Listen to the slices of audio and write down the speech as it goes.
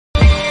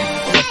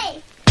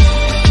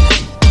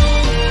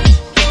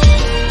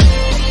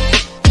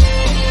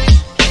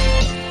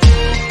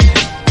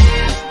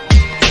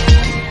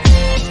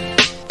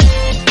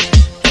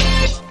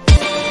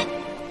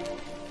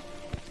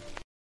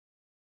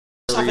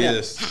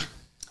Yes.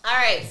 All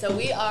right, so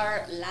we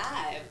are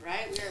live,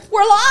 right?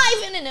 We're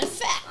live and in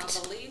effect.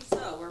 I believe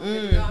so. We're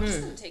ready to go. I'm just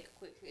going to take a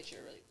quick picture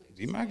really quick.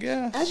 Be my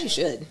guest. As you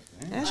should.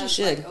 As you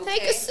should. Like, okay.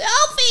 Take a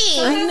selfie.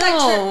 I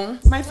know.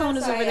 My phone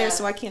is Sometimes over I, there,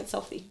 so I can't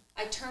selfie.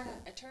 I turn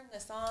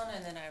this on,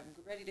 and then I'm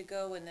ready to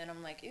go, and then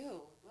I'm like,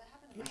 ew, what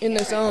happened to my In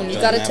the hair? zone. You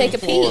Done gotta that take a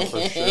before, peek.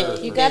 for sure,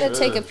 You for gotta sure.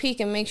 take a peek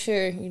and make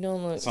sure you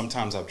don't look.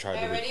 Sometimes I've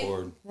tried to ready?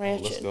 record. Oh,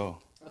 Ratchet. let's go.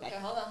 Okay,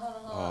 hold on.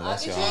 Oh, I'll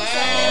that's get y'all. you a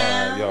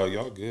second. All right,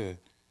 y'all good.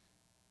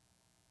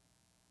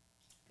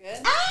 Good?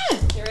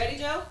 You ready,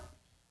 Joe?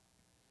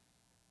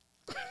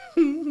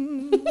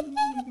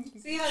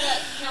 See how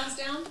that counts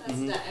down? That's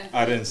the end.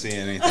 I didn't see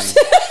anything.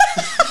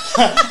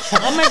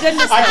 Oh my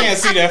goodness. I can't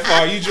see that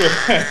far. You drew.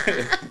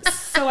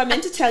 So I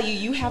meant to tell you,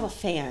 you have a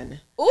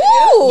fan.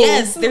 Ooh.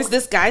 Yes, there's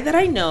this guy that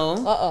I know,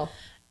 Uh-oh.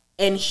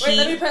 and he. Wait,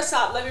 let me press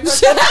stop.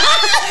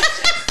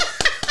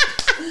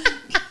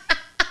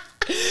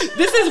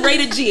 This is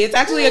rated G. It's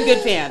actually a good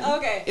fan.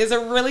 Okay. It's a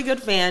really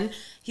good fan.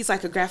 He's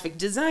like a graphic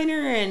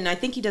designer, and I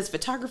think he does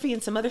photography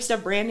and some other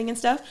stuff, branding and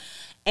stuff.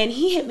 And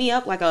he hit me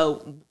up like a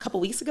couple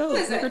weeks ago, a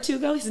week or two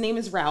ago. His name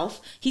is Ralph.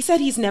 He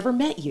said he's never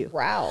met you.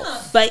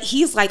 Ralph. But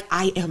he's like,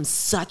 I am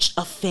such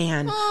a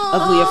fan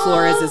of Leah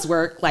Flores'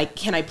 work. Like,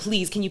 can you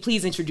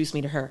please introduce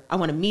me to her? I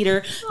want to meet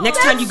her.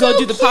 Next time you go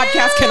do the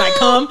podcast, can I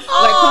come?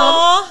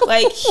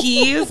 Like,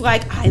 he's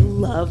like, I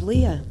love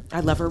Leah. I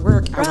love her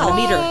work. I want to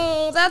meet her.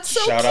 Oh, that's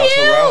so Shout cute. out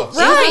to Ralph.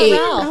 Right.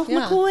 Ralph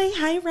Yeah. McCoy.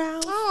 Hi,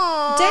 Ralph.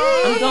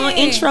 Aw. I'm going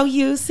to intro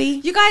you,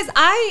 see? You guys,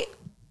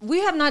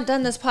 we have not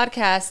done this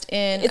podcast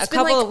in It's a been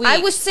couple like, of weeks. I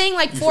was saying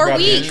like 4 forgot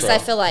the weeks, intro. I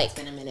feel like.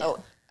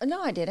 No,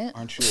 I didn't.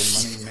 Aren't you a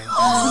money man?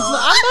 I'm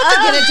about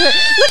to get into it.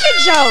 Look at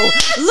Joe.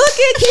 Look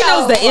at He Joe.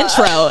 knows the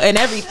intro and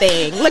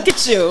everything. Look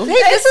at you.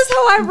 Hey, this is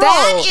how I roll.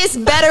 That is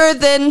better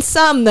than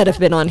some that have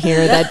been on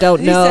here that don't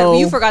He said, know.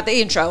 you forgot the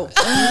intro. No,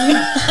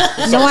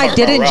 Talk I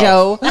didn't, about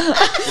Joe.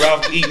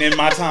 Ralph eating in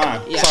my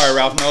time. Sorry,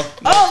 Ralph.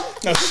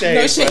 No shade.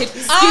 No shade. but-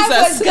 Excuse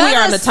I us. was We are on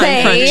gonna the time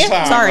say- crunch.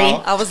 Time, Sorry.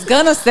 Ralph. I was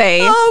gonna say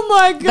Oh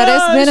my god! that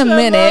it's been a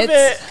minute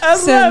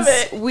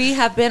since we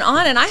have been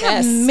on, and I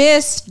have Yes.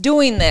 missed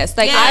doing this.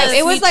 Like, Yes,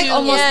 it was me like too.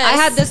 almost. Yes. I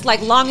had this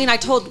like longing. I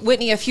told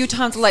Whitney a few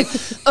times, like,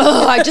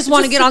 "Oh, I just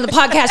want to get on the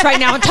podcast right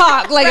now and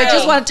talk. Like, I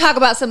just want to talk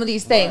about some of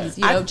these things.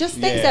 You know, just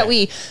things that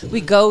we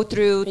go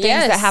through, things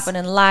Yes. that happen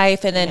in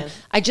life, and then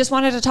I just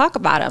wanted to talk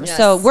about them.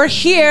 So we're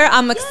here.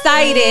 I'm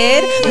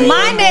excited.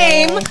 My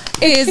name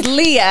is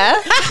Leah.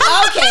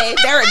 Okay,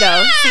 there it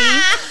goes.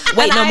 See,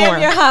 wait, And no I more.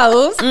 am your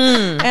host,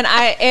 and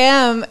I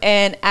am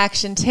an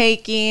action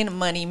taking,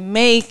 money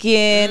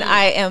making.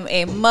 I am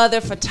a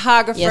mother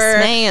photographer.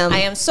 Yes, ma'am.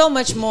 I am so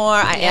much more.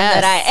 I am Yes.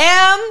 that I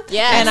am.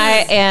 Yes. And I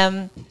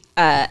am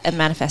a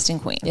manifesting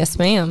queen. Yes,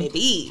 ma'am.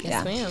 Baby.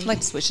 Yeah. ma'am. I like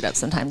to switch it up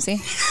sometimes. See,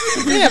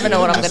 you never know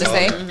what I'm going to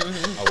say.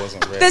 I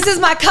wasn't ready. This is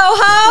my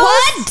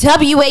co-host. What?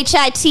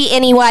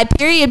 WHITNEY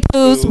period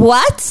poos.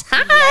 What?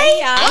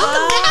 Hi.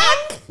 Welcome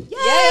back.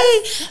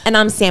 Yay! And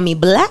I'm Sammy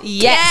Black.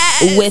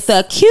 Yes. With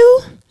a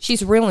Q,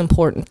 She's real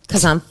important.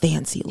 because I'm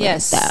fancy like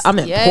Yes. that. I'm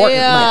important like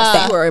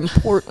that. You are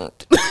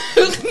important.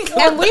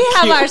 And we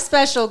have our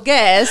special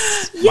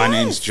guest. My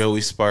name's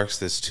Joey Sparks.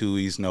 That's 2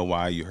 E's, no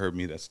Y. You heard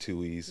me. That's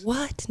 2 E's.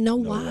 What? No,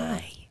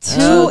 why?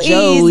 Two E's,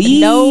 Joey.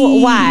 no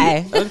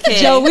Y.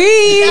 Okay. Joey.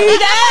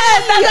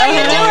 Yes, that's how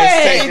you do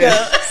Always take it.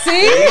 it. See?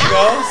 There you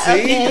go.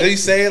 See? You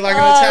say it like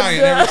an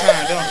Italian every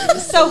time, don't you?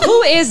 So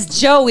who is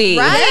Joey?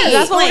 Right.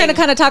 That's what we're going to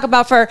kind of talk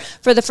about for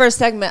the first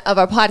segment of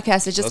our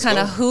podcast. Is just Let's kind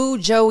of go. who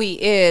Joey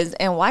is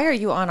and why are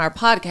you on our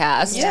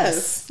podcast?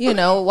 Yes. You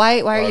know, why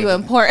are you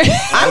important?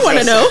 I want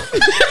to know.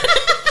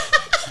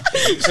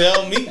 You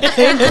tell me.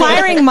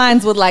 Inquiring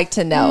minds would like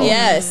to know.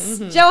 Yes.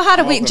 Joe, how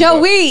did we? Open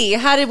Joey,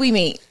 how did we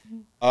meet?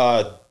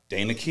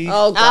 Dana Keith.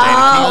 Oh,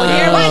 God. Dana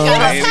here Keith. we go.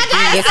 Dana Keith.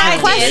 Yes,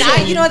 I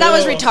did. You know, that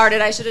was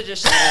retarded. I should have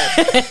just shut up.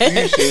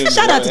 You should've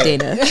Shout out to known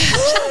Dana.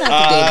 Shout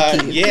out to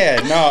Dana Keith.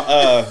 Yeah,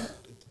 no.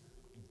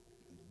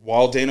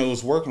 While Dana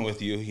was working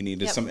with you, he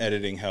needed some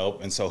editing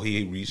help, and so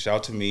he reached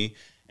out to me,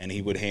 and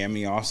he would hand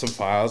me off some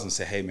files and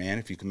say, "Hey, man,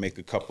 if you can make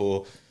a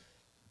couple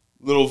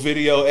little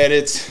video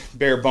edits,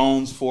 bare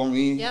bones for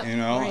me, Yep, you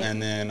know, right.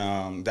 and then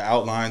the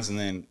outlines, and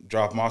then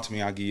drop them off to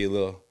me. I'll give you a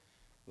little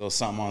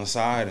something on the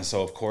side." And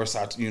so, of course,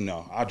 I'll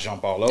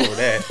jump all over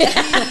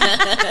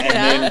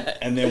that.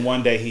 and then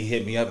one day he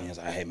hit me up and he was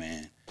like, "Hey,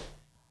 man,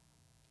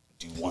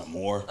 do you want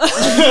more?" And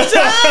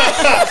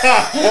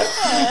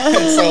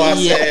so I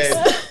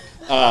said,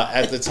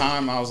 at the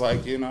time, I was like,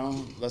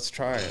 let's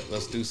try it.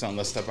 Let's do something.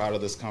 Let's step out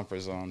of this comfort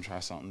zone, try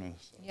something new.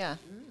 So. Yeah.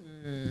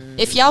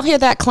 If y'all hear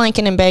that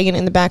clanking and banging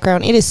in the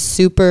background, it is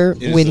super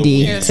is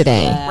windy a wind.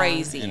 today.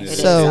 Crazy. And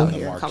it's So- in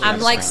the market I'm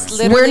right like now.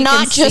 literally We're can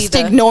not see just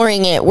the-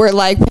 ignoring it. We're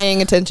like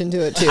paying attention to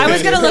it too. I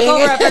was gonna look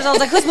over at first. I was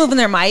like, "Who's moving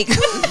their mic?"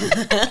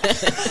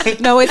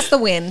 No, it's the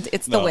wind.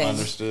 It's the No, wind.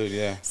 understood,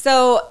 yeah.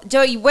 So,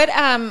 Joey,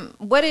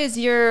 what is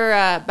your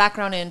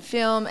background in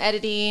film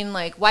editing?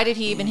 Like, why did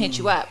he even hit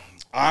you up?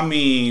 I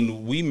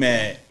mean, we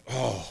met,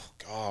 oh,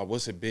 God,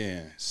 what's it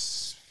been?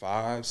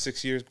 5,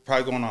 6 years?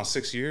 Probably going on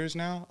 6 years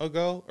now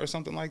ago or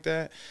something like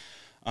that.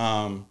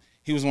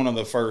 he was one of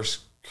the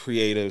first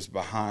creatives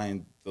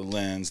behind the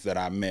lens that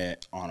I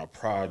met on a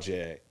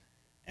project,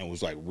 and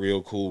was like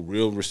real cool,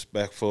 real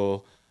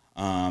respectful.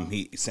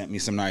 He sent me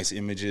some nice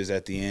images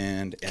at the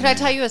end. Can I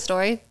tell you a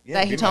story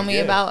that he told me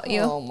about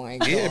you? Oh my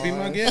god! Yeah, be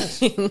my guest.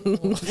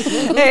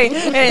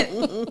 Hey,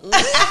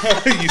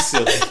 You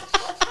silly.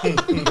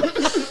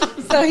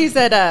 so he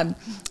said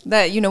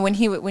that, you know, when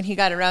he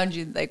got around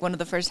you, like one of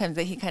the first times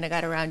that he kind of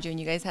got around you and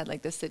you guys had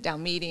like this sit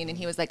down meeting, and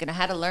he was like, and I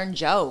had to learn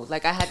Joe.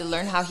 Like I had to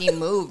learn how he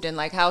moved and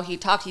like how he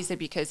talked. He said,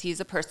 because he's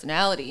a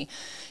personality.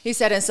 He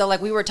said, and so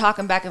like we were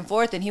talking back and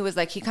forth, and he was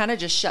like, he kind of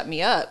just shut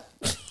me up.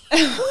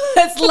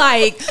 It's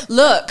like,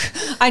 look,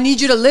 I need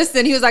you to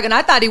listen. He was like, and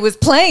I thought he was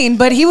playing,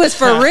 but he was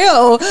for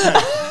real.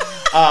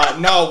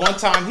 No, one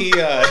time he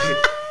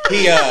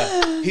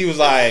was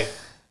like,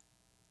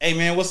 "Hey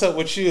man, what's up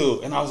with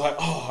you?" And I was like,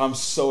 "Oh, I'm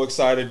so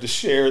excited to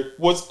share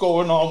what's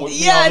going on with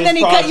me." Yeah, on and this then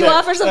he cut you project."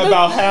 off or something? And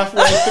about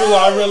halfway through,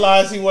 I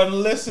realized he wasn't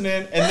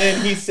listening, and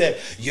then he said,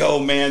 "Yo,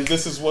 man,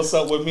 this is what's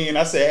up with me." And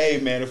I said, "Hey,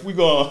 man, if we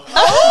gonna."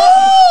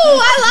 Oh,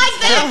 I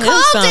like that.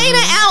 Call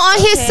Dana out on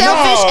his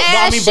selfish No,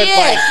 I ass mean, but shit.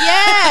 like-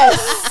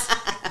 Yes.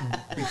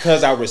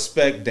 Because I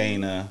respect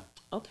Dana,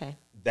 Okay.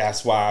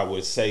 that's why I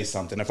would say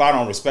something. If I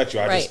don't respect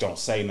you, I Right. just don't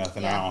say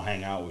nothing. Yeah. I don't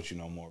hang out with you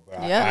no more.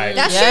 But Yeah. I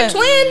That's Yeah. your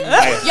twin.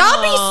 I-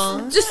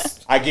 Y'all be just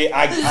I get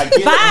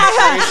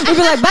We'd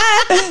be like,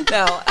 bye.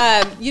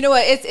 No, you know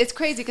what? It's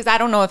crazy because I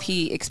don't know if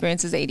he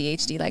experiences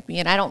ADHD like me,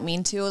 and I don't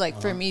mean to.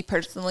 Like for me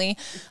personally,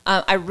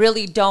 I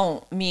really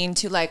don't mean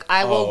to. Like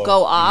I will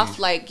go off.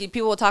 Like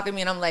people will talk to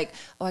me, and I'm like,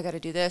 oh, I got to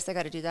do this, I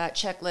got to do that,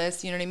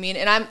 checklist. You know what I mean?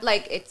 And I'm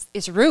like,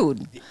 it's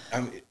rude.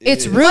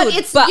 It's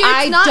rude, but you're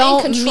I not in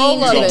don't control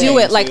mean of to it. do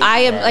it. Like Right. I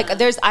am like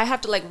I have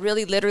to like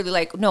really literally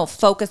like no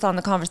focus on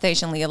the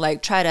conversation, Leah.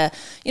 Like try to,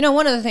 you know,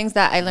 one of the things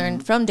that I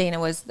learned from Dana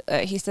was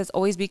he says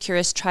always be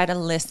curious, try to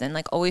listen,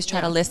 like always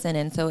try to listen.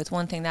 And so it's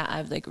one thing that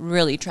I've like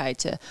really tried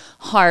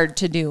hard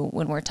to do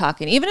when we're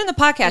talking, even in the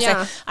podcast. Yeah.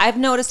 Like, I've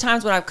noticed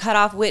times when I've cut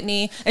off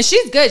Whitney, and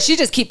she's good. She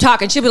just keep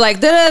talking. She'll be like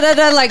da da da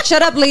da, like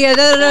shut up, Leah,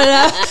 da da da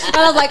da. And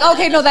I'm like,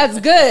 okay, no, that's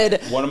good.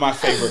 One of my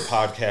favorite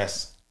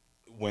podcasts,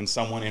 when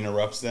someone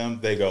interrupts them,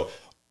 they go,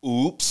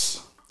 "Oops,"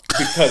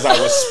 because I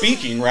was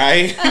speaking,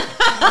 right?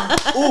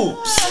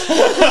 Oops.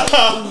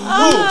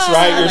 Oops,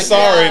 right? You're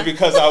sorry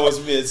because I was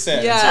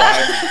mid-sentence, Yeah.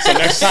 right? So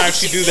next time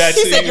she do that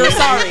to you, You're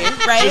sorry,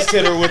 right? just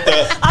hit her with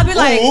the I'll be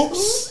like,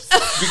 oops,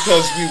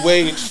 because we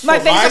waited for My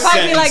face will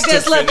probably be like sentence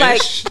this, to look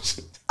like- finish.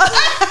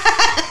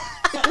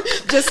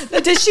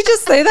 did she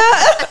just say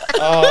that?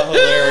 Oh,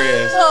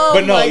 hilarious. Oh,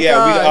 but no, my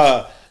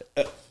yeah,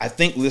 I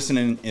think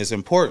listening is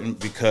important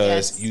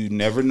because Yes. you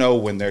never know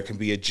when there can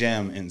be a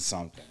gem in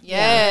something.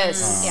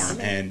 Yes.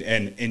 And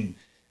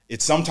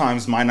it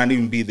sometimes might not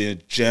even be the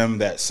gem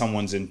that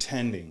someone's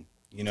intending.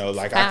 You know,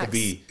 like I could Facts.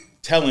 be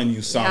telling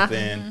you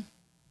something,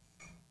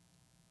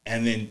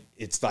 and then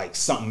it's like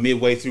something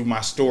midway through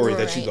my story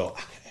that you Right. go,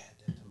 I could add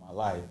that to my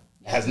life.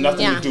 It has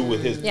nothing Yeah. to do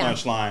with his Yeah.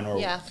 punchline or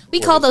Yeah. we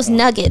or call his those point.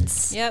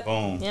 nuggets. Yep.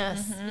 Boom. Yes.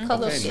 We call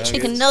those Okay,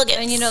 chicken nuggets. nuggets.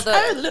 And you know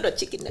A the little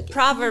chicken nugget.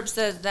 proverb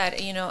says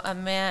that, you know,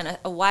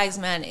 a wise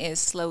man is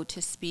slow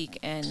to speak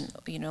and,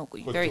 you know,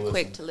 very to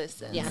quick to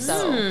listen. Yes.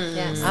 So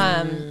Yes.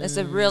 it's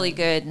a really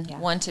good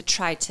one to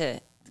try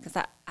to, because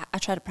I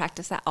try to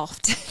practice that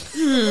often.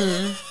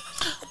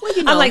 Well,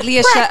 you know, I'm like,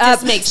 Leah, shut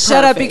practice up, makes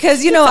shut up, perfect.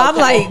 because, you know, I'm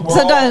like,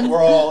 sometimes.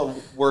 We're all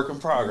work in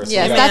progress. So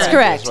Yes, we gotta that's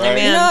practice, correct.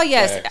 right? You know,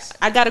 yes. Facts.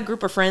 I got a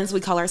group of friends. We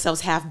call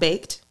ourselves half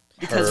baked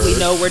because Heard. we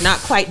know we're not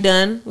quite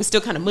done. We're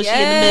still kind of mushy in the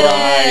Yes. middle.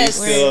 Right,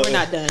 We're- still- We're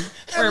not done.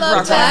 We're in love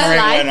progress. that. Timer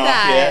ain't I went like off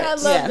that. yet. I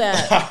love Yeah.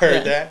 that. I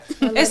heard that.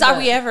 It's, are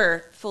we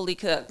ever fully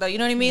cooked? Like, you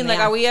know what I mean? Like,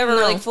 Yeah. are we ever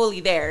No. like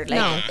fully there? Like,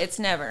 No. it's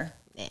never.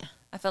 Yeah.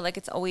 I feel like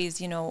it's always,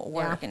 you know,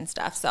 work Yeah. and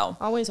stuff. So.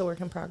 Always a work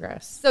in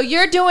progress. So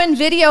you're doing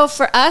video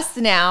for us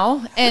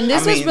now, and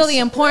this I was mean, really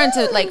important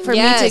to like for me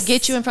Yes. to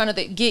get you in front of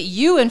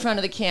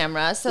the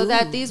camera, so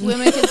that these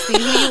women can see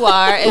who you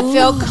are and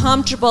feel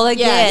comfortable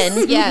again.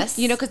 Yes, yes.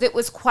 You know, because it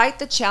was quite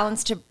the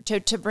challenge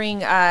to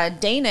bring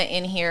Dana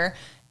in here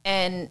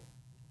and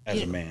As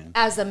a man.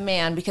 as a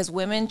man, because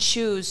women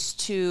choose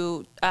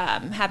to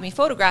have me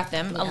photograph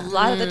them. A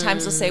lot of the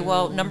times they'll say,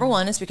 well, number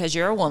one is because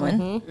you're a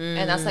woman,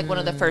 and that's like one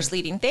of the first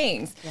leading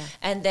things.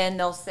 And then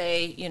they'll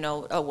say, you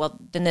know, oh, well,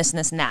 then this and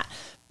this and that.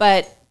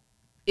 But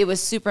it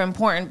was super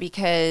important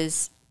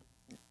because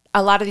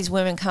a lot of these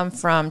women come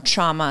from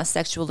trauma,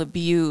 sexual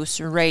abuse,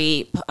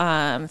 rape,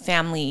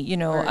 family, you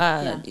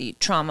know,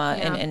 trauma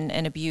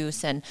and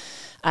abuse. And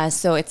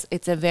so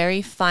it's a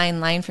very fine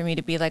line for me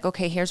to be like,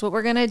 okay, here's what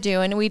we're going to do.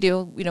 And we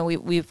do, you know,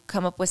 we've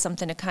come up with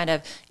something to kind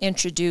of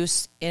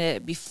introduce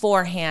it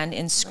beforehand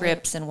in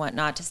scripts and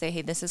whatnot to say,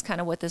 hey, this is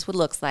kind of what this would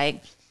look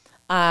like.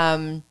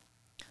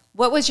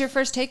 What was your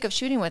first take of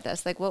shooting with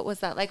us? Like, what was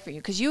that like for you?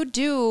 Because you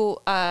do,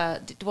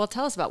 well,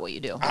 tell us about what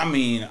you do. I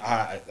mean,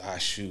 I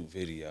shoot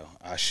video.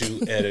 I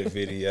shoot, edit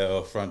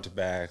video front to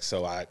back.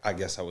 So I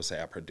guess I would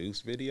say I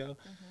produce video.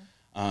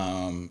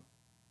 And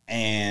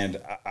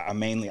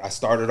I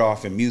started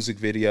off in music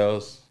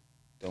videos,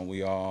 don't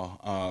we all?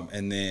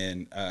 And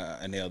then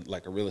I nailed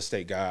like a real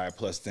estate guy.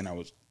 Plus then I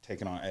was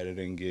taking on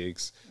editing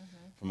gigs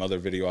from other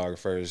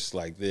videographers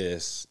like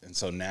this. And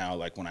so now,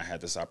 like, when I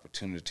had this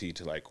opportunity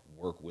to like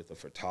work with a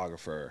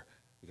photographer,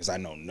 because I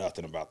know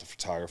nothing about the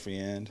photography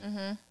end,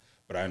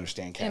 but I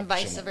understand caption And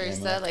vice versa.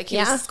 image. Like, he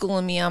Yeah. was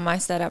schooling me on my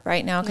setup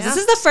right now. Because Yeah.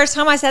 this is the first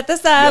time I set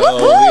this up. Yo,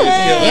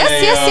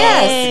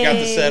 Yes. You got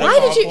the setup Why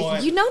on did you?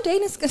 point. You know,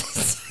 Dana's gonna.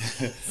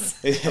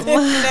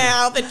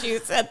 Now that you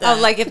said that.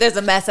 Oh, like if there's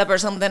a mess up or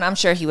something, I'm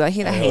sure he will.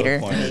 He's a hater.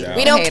 Point it out.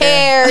 We don't Hater.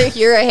 care.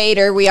 You're a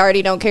hater. We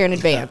already don't care in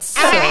advance.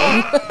 So.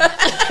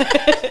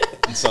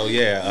 And so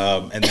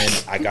and then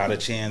I got a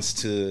chance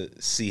to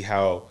see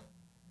how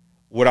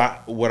what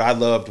I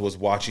loved was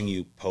watching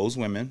you pose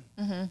women,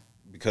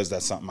 because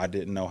that's something I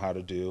didn't know how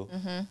to do.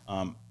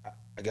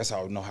 I guess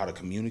I would know how to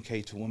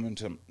communicate to women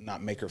to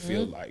not make her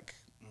feel like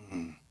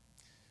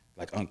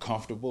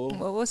uncomfortable.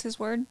 What was his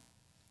word?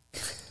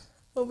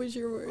 What was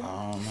your word?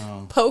 I don't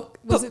know. Poke.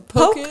 Was it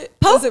poke it?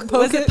 Poke. Was it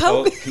poke Was it it?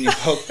 poke? Can you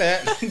poke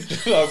that?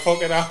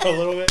 Poke it out a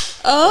little bit.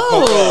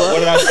 Oh. What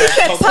did I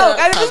say? Poke Poke.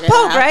 I just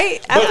poke,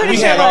 right? I'm But pretty we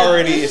sure. had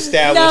already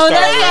established No, our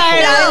that's rapport,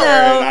 right, I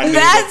know. and I knew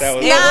that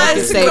was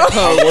That's working. not- Say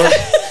I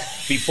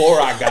worked,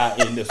 before I got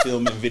into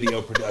film and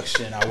video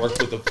production, I worked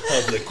with the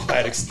public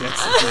quite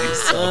extensively.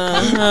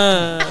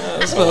 So,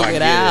 Poke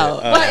it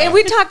out. Well, and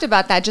we talked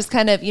about that, just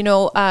kind of,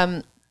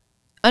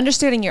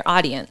 understanding your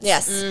audience.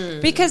 Yes.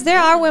 Because there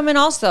are women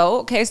also,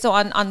 okay, so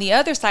on the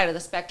other side of the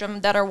spectrum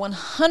that are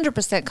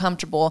 100%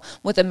 comfortable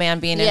with a man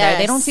being in there.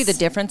 They don't see the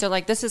difference. They're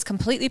like, this is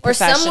completely Or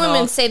professional. some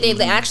women say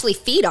they actually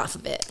feed off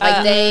of it.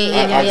 Like they,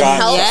 I it got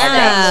helps some of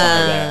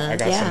them. that. I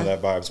got some of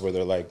that vibes where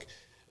they're like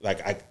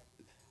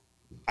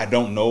I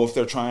don't know if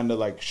they're trying to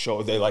like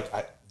show they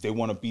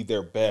want to be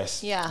their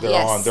best. Yeah.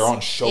 They're on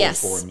show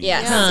Yes. for me.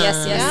 Yes. Yeah. Yes.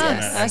 Yes. Yeah,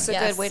 Yes. that's a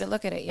Yes. good way to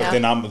look at it. But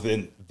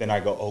Yeah. then I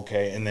go,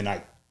 okay, and then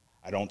I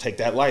don't take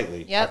that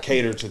lightly. Yep. I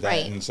cater to that.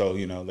 Right. And so,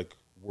 like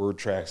word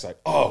tracks like,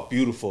 oh,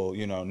 beautiful,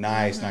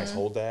 nice,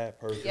 hold that,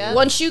 perfect. Yeah.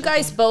 Once you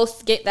guys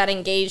both get that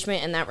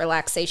engagement and that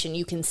relaxation,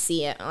 you can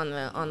see it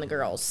on the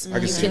girls. I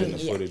can You see it in the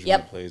footage when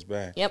it plays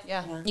back. Yep.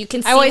 Yeah. You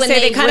can see I always when say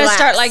they kind of relax.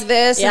 start like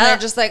this, and Yep. they're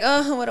just like,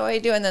 oh, what do I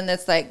do? And then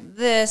it's like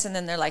this, and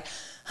then they're like,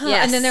 huh.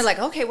 Yes. And then they're like,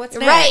 okay, what's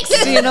Right. next?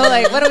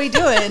 Like, what are we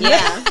doing?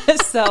 Yeah.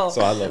 So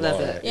So I love all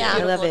it. that. Yeah.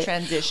 I love beautiful it.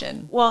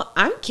 transition. Well,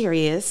 I'm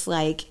curious,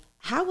 like,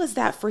 how was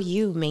that for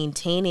you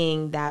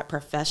maintaining that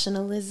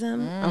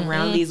professionalism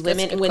around these That's a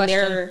women good when question.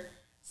 they're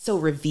so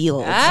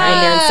revealed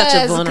and they're in such a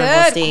Yes,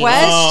 vulnerable good state?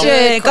 question.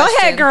 Good Go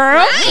ahead, question.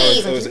 girl.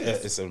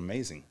 It's an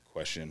amazing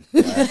question.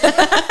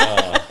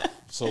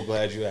 So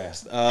glad you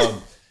asked.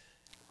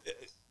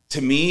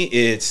 To me,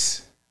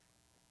 it's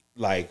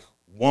like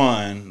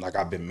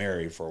I've been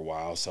married for a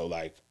while, so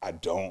like I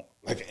don't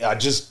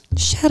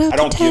Shut up. I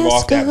don't give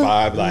off that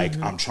vibe like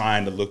I'm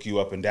trying to look you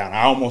up and down.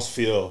 I almost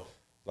feel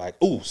like,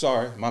 oh,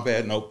 sorry, my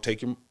bad. Nope,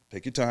 take your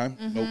time.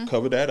 Nope,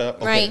 cover that up.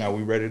 Okay, Right. now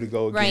we ready to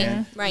go Right.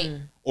 again. Right.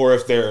 Or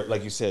if they're,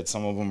 like you said,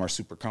 some of them are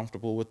super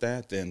comfortable with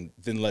that, then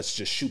let's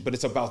just shoot. But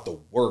it's about the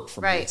work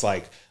for me. Right. It's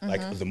like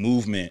the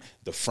movement,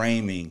 the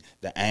framing,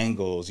 the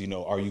angles.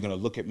 Are you going to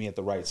look at me at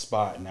the right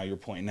spot? And now you're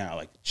pointing out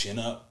like chin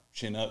up,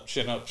 chin up,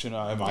 chin up, chin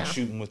up. Am I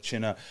shooting with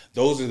chin up?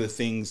 Those are the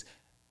things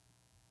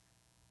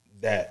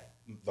that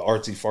the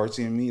artsy fartsy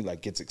in me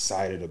like gets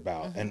excited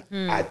about, and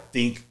I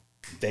think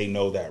they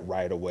know that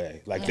right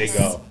away. Like they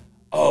go,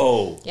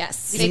 "Oh,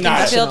 Yes. he's They can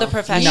not feel a- the he's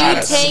professional. not You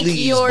a take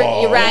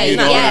sleazeball," you're right. You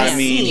know Yes. what I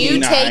mean? You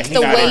take he the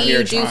not way out here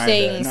you do trying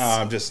things.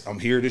 No, I'm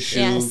here to shoot.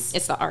 Yes.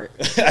 It's the art.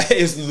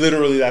 It's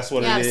literally that's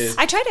what Yes. it is.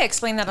 I try to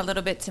explain that a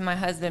little bit to my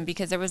husband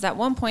because there was at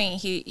one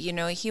point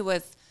he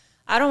was,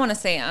 I don't want to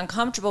say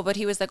uncomfortable, but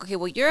he was like, okay,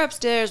 well, you're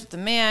upstairs with the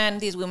man.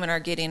 These women are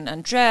getting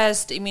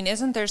undressed. I mean,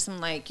 isn't there some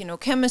like,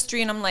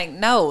 chemistry? And I'm like,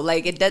 no,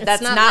 like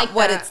that's not not like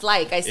what that. it's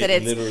like. I said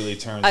It it's literally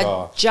turns a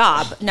off.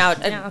 job.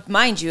 Now,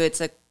 mind you, it's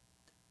a,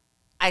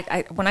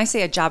 I when I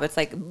say a job, it's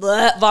like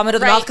bleh, vomit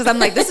in the mouth because I'm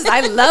like,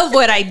 I love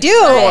what I do.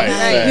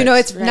 Right.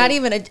 It's not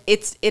even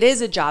it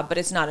is a job, but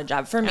it's not a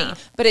job for me. Yeah.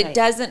 But it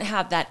doesn't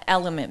have that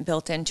element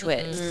built into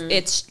it.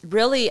 It's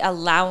really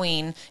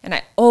allowing, and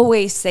I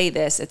always say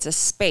this: it's a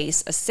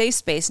safe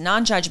space,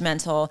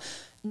 non-judgmental.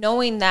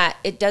 Knowing that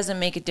it doesn't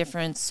make a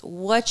difference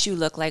what you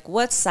look like,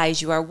 what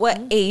size you are, what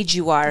age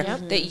you are,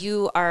 that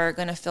you are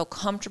going to feel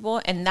comfortable.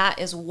 And that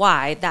is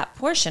why that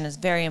portion is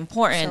very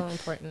important. So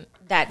important.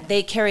 That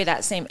they carry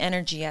that same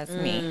energy as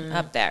me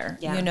up there,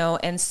 Yeah.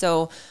 And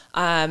so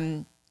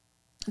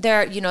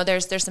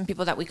there's some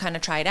people that we kind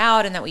of tried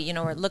out and that we,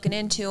 we're looking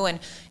into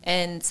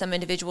and some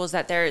individuals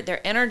that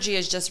their energy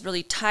is just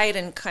really tight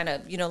and kind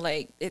of,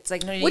 like, it's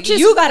like, no, you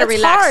got to it's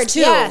relax hard, too.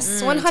 Yes,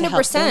 them 100%.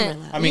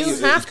 relax. I mean, you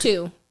have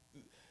to.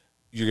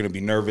 You're going to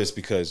be nervous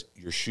because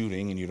you're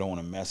shooting and you don't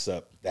want to mess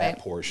up that Right.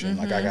 portion.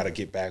 Like I got to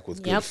get back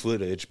with good Yep.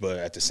 footage, but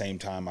at the same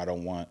time, I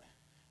don't want,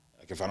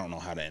 like if I don't know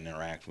how to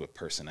interact with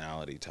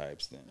personality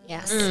types, then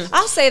Yes.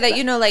 I'll say that,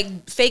 you know,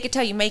 like fake it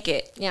till you make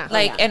it. Yeah.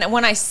 Like, Oh, yeah. and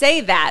when I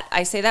say that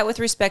with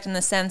respect in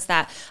the sense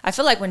that I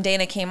feel like when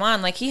Dana came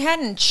on, like he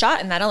hadn't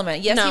shot in that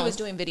element. Yes, he No. was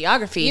doing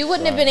videography. You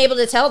wouldn't have been able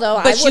to tell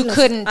though. but you wouldn't have-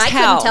 couldn't tell. I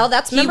couldn't tell.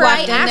 That's he remember walked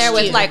I in there asked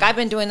with you. like, I've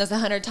been doing this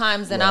 100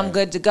 times and I'm Right.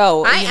 good to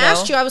go. I you know?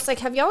 asked you. I was like,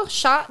 "Have y'all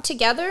shot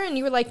together?" And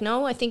you were like,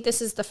 "No, I think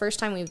this is the first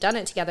time we've done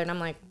it together." And I'm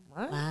like,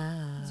 "What?"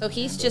 Wow. So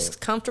he's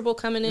just comfortable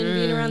coming in,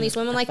 being around these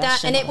women like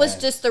that, and it was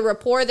just the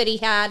rapport that he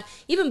had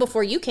even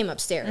before you came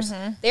upstairs.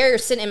 They're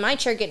sitting in my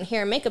chair getting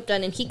hair and makeup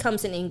done, and he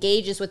comes and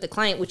engages with the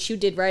client, which you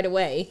did right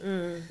away.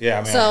 yeah,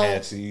 I mean, So- I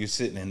had to. You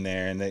sitting in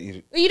there, and that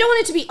you. You don't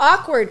want it to be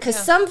awkward because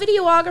some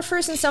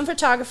videographers and some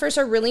photographers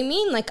are really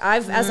mean. Like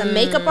as a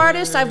makeup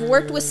artist, I've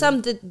worked with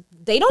some that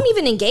they don't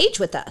even engage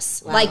with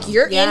us. Like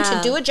you're in to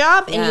Yeah. do a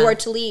job and you Yeah. are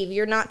to leave.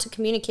 You're not to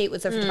communicate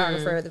with the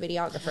photographer or the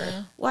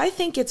videographer. Well, I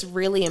think it's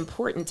really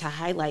important to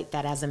highlight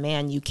that as a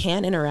man, you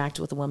can interact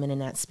with a woman in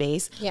that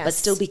space, Yes. but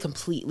still be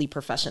completely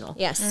professional.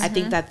 Yes. I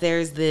think that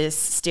there's this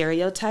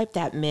stereotype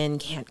that men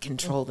can't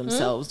control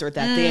themselves or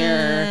that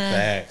they're,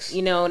 Facts.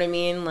 you know what I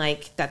mean?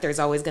 Like that there's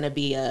always going to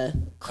be a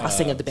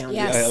crossing of the boundaries.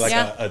 Yes. Like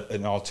Yeah.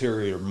 an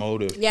ulterior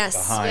motive Yes.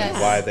 behind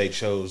Yes. why they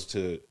chose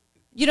to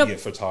You know- be a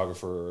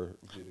photographer. Or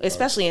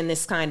Especially in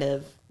this kind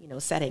of,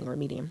 setting or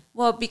medium.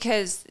 Well,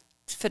 because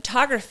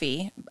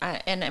photography,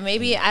 and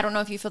maybe I don't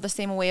know if you feel the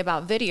same way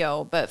about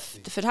video, but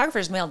the photographer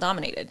is male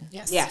dominated.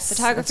 Yes.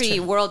 Photography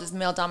world is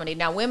male dominated.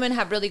 Now, women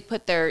have really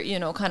put their,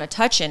 kind of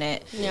touch in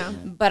it. Yeah.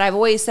 But I've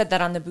always said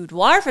that on the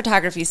boudoir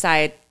photography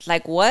side,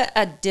 like what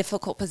a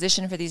difficult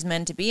position for these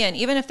men to be in,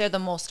 even if they're the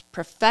most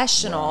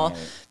professional, Right.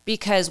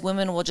 because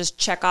women will just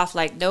check off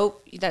like,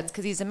 nope, that's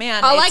because he's a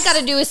man. All I It's- got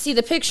to do is see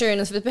the picture, and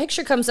if the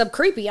picture comes up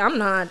creepy, I'm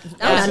not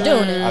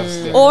doing it. I've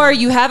still- Or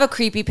you have a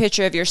creepy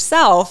picture of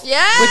yourself,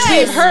 which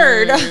we've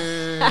heard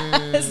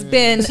has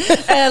been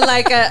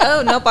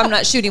oh, nope, I'm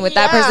not shooting with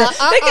that Yeah,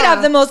 person. They could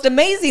have the most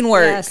amazing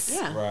work, Yes.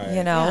 Yeah. Right.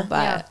 you know,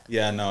 but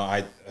Yeah, no,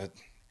 I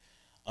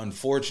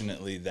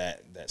unfortunately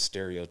that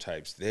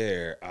stereotype's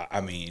there.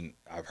 I mean,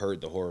 I've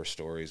heard the horror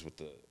stories with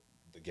the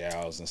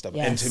gals and stuff,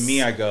 and to Yes.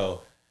 me, I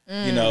go,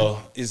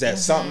 is that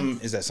something?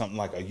 Is that something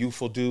like a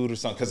youthful dude or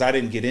something? Because I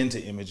didn't get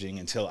into imaging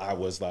until I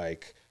was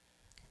like,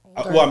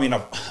 well, I mean,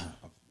 I've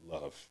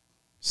loved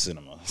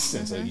cinema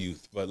since a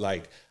youth, but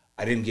like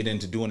I didn't get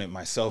into doing it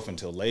myself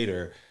until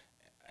later,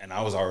 and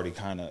I was already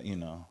kind of,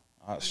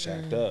 I was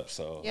shacked up.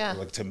 So Yeah.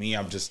 like to me,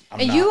 I'm and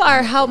not- you I'm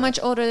are not how good at much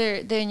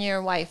older than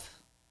your wife?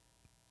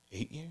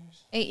 8 years.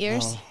 8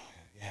 years? Oh,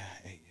 yeah,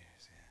 8 years.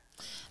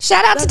 Yeah.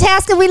 Shout out to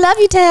Tasca. We love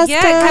you, Tasca.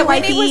 Yeah,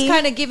 Whitney was wifey.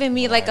 kind of giving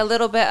me like a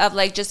little bit of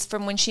like just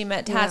from when she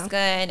met Tasca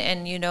and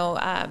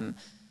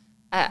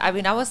I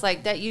mean I was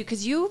like that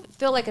because you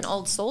feel like an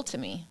old soul to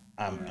me.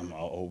 I'm an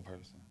old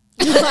person.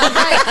 Not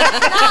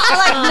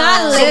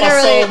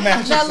literally. soul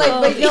matches Not like,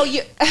 but no,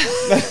 you.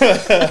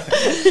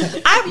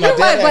 You're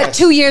dead what ass.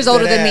 2 years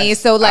older Dead than me, ass.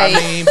 so like.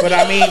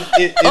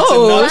 It's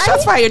Oh, enough.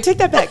 shots fired. Take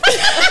that back.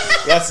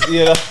 That's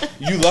you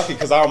lucky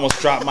because I almost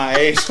dropped my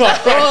age.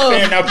 Like right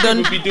there, now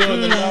people be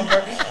doing the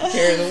number,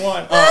 carry the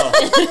one.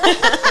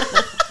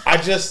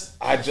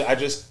 I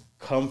just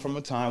come from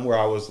a time where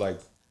I was like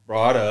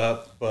brought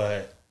up,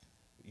 but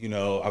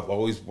I've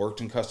always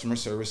worked in customer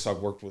service. So I've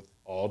worked with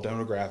all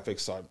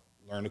demographics. So I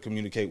learned to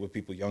communicate with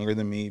people younger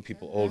than me,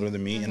 people older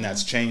than me, and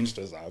that's changed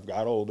as I've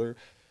got older.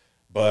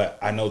 But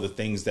I know the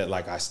things that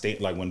like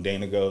when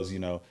Dana goes,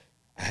 I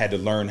had to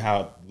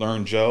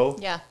learn Joe.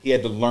 Yeah. He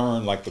had to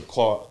learn like the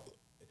claw.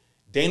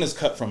 Dana's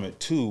cut from it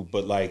too,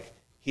 but like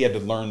he had to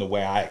learn the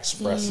way I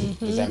express it.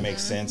 Does that make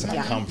sense? And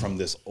I come from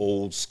this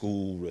old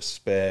school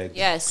respect.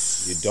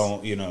 Yes.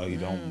 You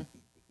don't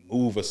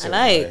move a certain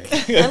I way.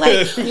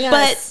 like.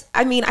 Yes. But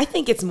I mean, I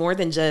think it's more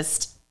than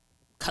just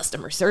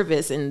customer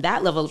service and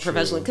that level of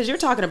professional because you're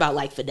talking about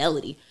like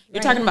fidelity.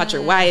 You're talking about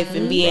your wife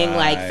and being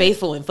like Right.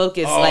 faithful and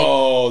focused.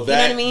 Oh, like, that you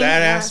know what I mean? that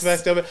Yes.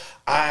 aspect of it.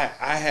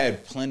 I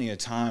had plenty of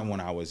time when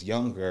I was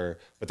younger,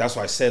 but that's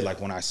why I said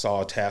like when I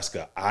saw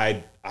Tasca,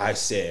 I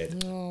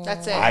said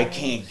That's it. I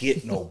can't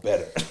get no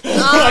better.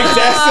 Like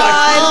that's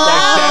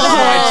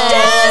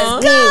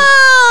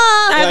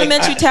I haven't Like,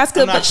 met you, I'm Tasca,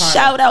 not but trying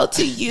shout out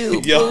to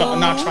you. Yo, I'm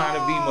not trying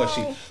to be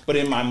mushy, but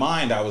in my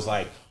mind, I was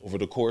like, over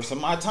the course of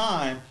my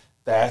time,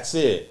 that's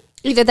it.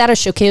 Either that or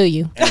she'll kill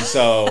you. And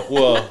so,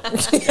 well, I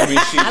mean,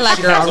 she like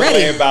her has already.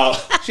 a way about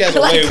she has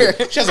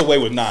a way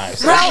with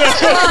knives.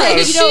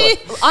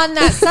 on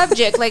that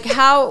subject, like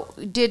how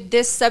did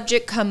this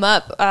subject come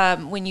up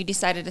when you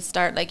decided to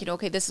start like,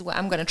 okay, this is what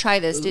I'm going to try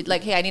this. Did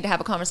like, hey, I need to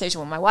have a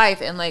conversation with my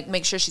wife and like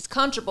make sure she's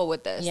comfortable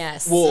with this.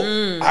 Yes.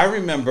 Well, I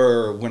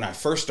remember when I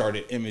first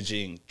started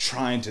imaging,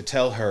 trying to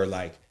tell her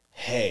like,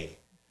 hey,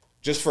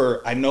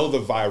 I know the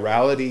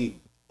virality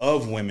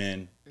of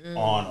women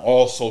on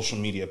all social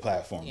media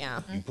platforms.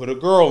 Yeah. You put a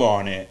girl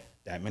on it,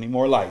 that many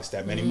more likes,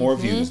 that many more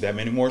views, that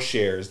many more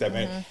shares, that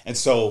many. And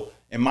so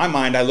in my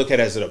mind, I look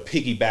at it as a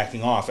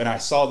piggybacking off. And I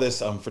saw this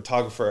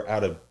photographer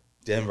out of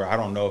Denver. I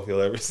don't know if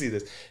you'll ever see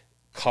this.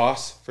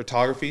 Koss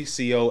Photography,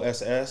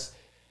 COSS.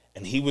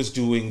 And he was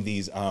doing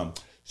these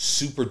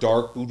super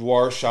dark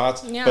boudoir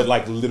shots, Yeah. but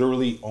like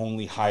literally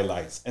only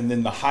highlights, and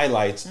then the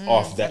highlights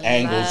off the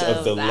angles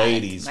of the that.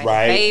 ladies, My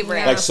right?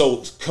 favorite. Like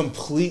so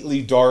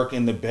completely dark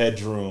in the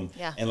bedroom,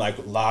 Yeah. and like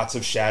lots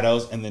of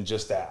shadows, and then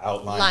just that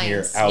outline Lines. here,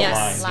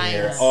 Yes. outline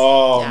here. Lines.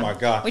 Oh Yeah. my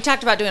god! We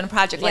talked about doing a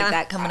project Yeah. like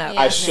that coming up.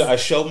 I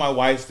showed my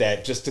wife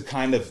that just to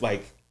kind of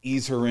like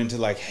ease her into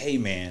like, hey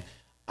man,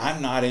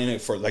 I'm not in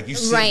it for like you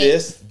see Right.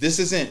 this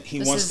isn't he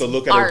This wants is to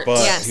look at art. her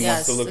butt. Yes, He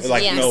wants to yes, look this is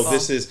like no,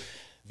 beautiful.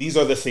 these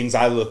are the things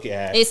I look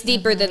at. It's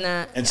deeper than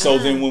that. And so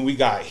then when we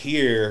got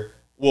here,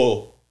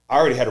 well, I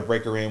already had to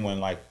break her in when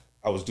like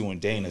I was doing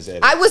Dana's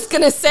edit. I was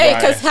gonna say,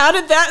 because Right. how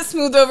did that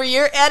smooth over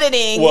your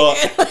editing? Well,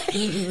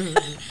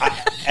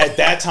 at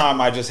that time,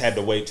 I just had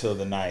to wait till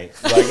the night.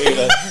 Like,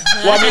 well,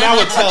 I mean, I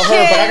would tell her,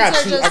 but I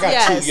Kids are got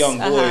just- two young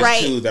yes, boys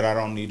Right. too that I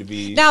don't need to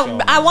be. Now,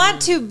 showing. I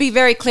want to be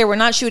very clear. We're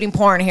not shooting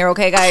porn here,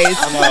 okay, guys?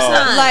 No.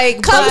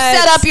 Like, Come but-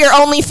 set up your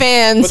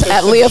OnlyFans But the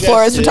at Leah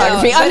Flores suggested-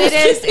 Photography.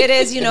 But it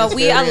is, you know, It's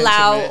we very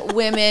allow intimate.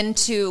 women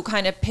to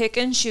kind of pick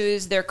and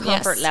choose their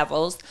comfort Yes.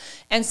 levels.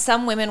 And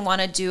some women want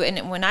to do,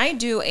 and when I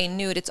do a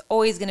nude, it's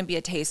always going to be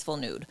a tasteful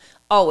nude.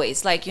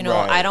 Always. Like, you know,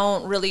 Right. I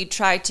don't really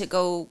try to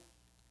go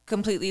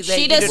completely.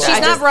 She does- she's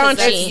not 'cause raunchy.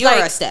 that's Your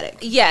aesthetic.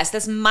 Yes,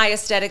 that's my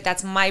aesthetic.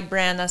 That's my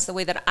brand. That's the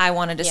way that I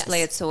want to display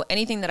Yes. it. So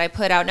anything that I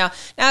put out now,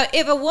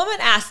 if a woman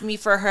asked me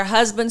for her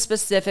husband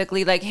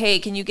specifically, like, hey,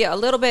 can you get a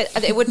little bit?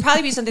 It would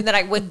probably be something that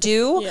I would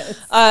do,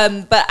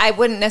 but I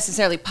wouldn't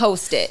necessarily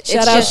post it.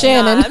 Shout out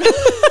Shannon.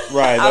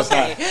 Right, that's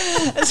not.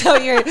 not. So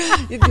she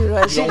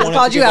don't just want it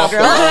called to you give out, off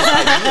girl.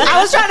 the- I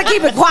was trying to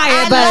keep it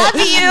quiet, but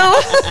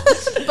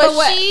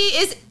But she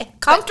is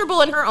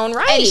comfortable in her own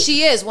right. and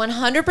she is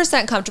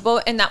 100%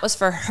 comfortable, and that was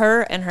for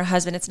her and her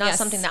husband. It's not Yes.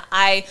 something that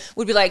I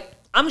would be like,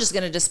 I'm just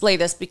going to display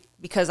this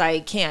because I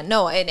can.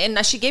 No,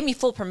 and she gave me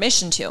full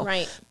permission to.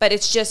 Right. But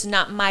it's just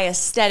not my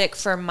aesthetic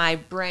for my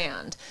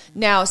brand.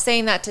 Now,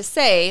 saying that to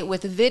say,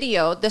 with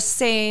video, the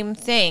same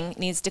thing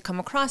needs to come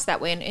across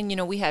that way. And you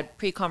know, we had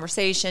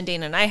pre-conversation,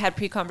 Dana and I had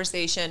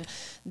pre-conversation,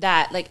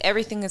 that like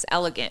everything is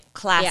elegant,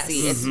 classy.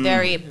 Yes. It's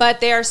very, but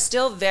they are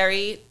still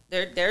very...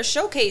 They're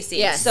showcasing.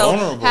 Yes. So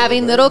Vulnerable,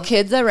 having right? little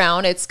kids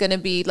around, it's going to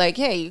be like,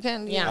 hey, you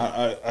can,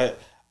 Yeah.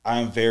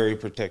 I'm very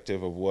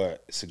protective of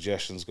what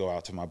suggestions go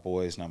out to my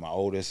boys. Now my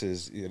oldest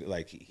is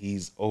like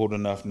he's old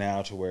enough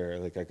now to where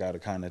like I got to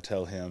kind of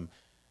tell him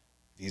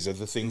these are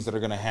the things that are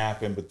going to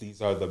happen, but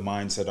these are the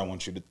mindset I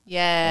want you to. I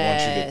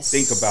want you to Yes.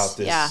 think about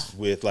this Yeah.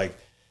 with like.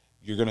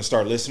 You're gonna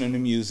start listening to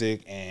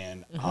music,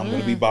 and I'm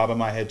gonna be bobbing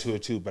my head to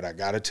it too. But I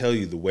gotta tell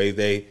you, the way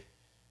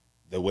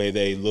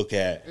they look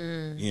at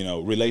you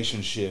know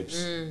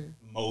relationships,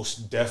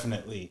 most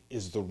definitely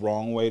is the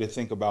wrong way to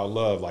think about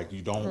love. Like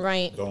you don't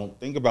Right. don't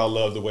think about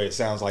love the way it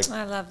sounds like.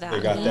 I love that. They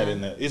got that in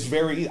there. It's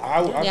very.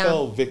 I Yeah.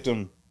 fell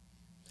victim.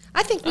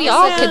 I think we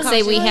all could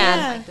say we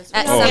had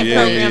at Oh, some yeah,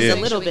 programs yeah, a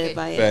yeah. little bit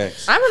by it.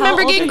 Facts. I remember How old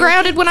getting are your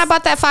grounded when I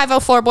bought that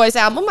 504 Boys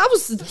album. I had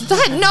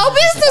no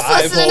business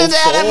listening to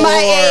that at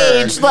my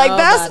 504. age. Like,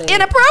 that's Nobody.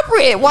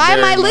 inappropriate. Why am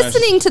Very I much.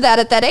 listening to that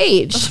at that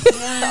age?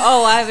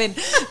 Oh, I mean,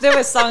 there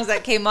was songs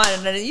that came on,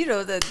 and then, you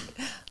know, the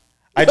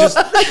I just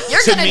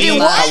You're to gonna me, do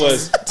what? I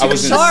was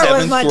in Shore was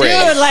seventh my grade.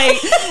 dude. Like,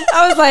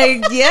 I was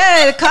like,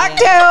 yeah,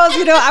 cocktails.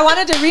 You know, I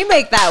wanted to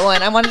remake that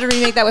one. I wanted to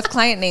remake that with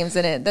client names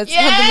in it. That's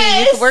something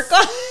you could work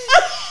on.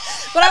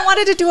 But I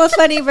wanted to do a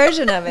funny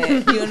version of it.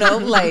 You know,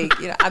 like,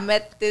 you know, I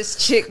met this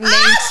chick named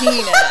Tina.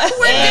 Wow.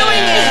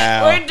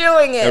 We're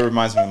doing That it.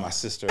 reminds me of my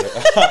sister,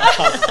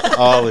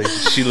 Ollie.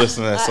 She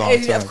listened to that song.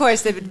 And too. of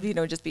course, they would, you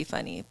know, just be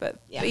funny. But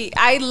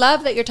I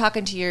love that you're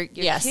talking to your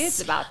Yes. kids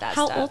about that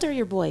How stuff. old are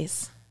your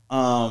boys?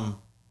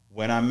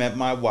 When I met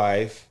my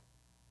wife,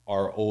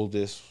 our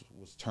oldest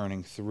was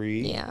turning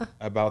 3. Yeah.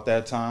 About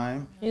that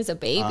time. He was a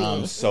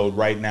baby. So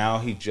right now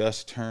he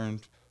just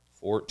turned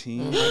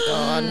 14.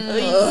 I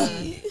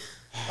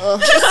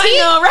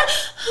know, right?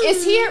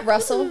 Is he at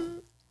Russell?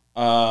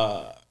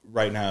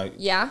 Right now,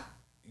 Yeah.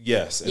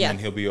 yes, and Yeah. then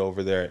he'll be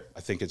over there.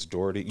 I think it's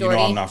Doherty. You Doherty.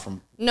 know, I'm not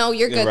from. No,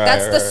 you're good. Right,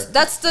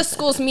 That's the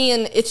schools me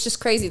and it's just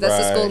crazy. That's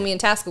the school Right. me and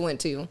Tasca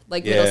went to,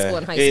 like middle Yeah. school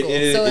and high It- school.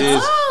 it so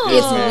is-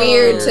 it's man,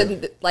 weird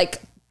to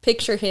like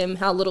picture him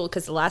how little,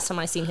 because the last time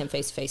I seen him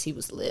face to face, he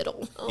was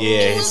little.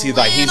 Yeah, he's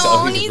like he's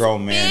a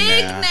grown man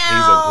big now. now.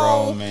 He's a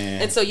grown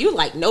man. And so you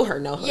like know her.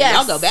 Yes.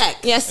 Y'all go back.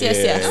 Yes, yes,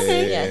 Yeah, yes. yeah,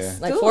 Okay. yeah.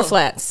 Yes. Like Cool. 4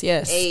 flats.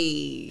 Yes.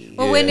 Hey.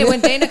 Well, Yeah. when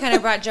Dana kind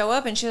of brought Joe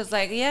up, and she was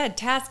like, "Yeah,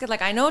 Tasca,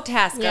 like I know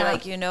Tasca, Yeah.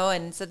 like you know,"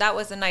 and so that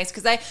was a nice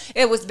because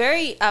it was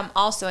very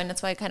also, and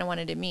that's why I kind of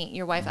wanted to meet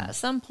your wife at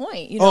some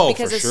point, you know, Oh,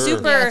 because for it's sure.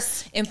 super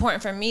Yes.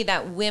 important for me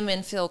that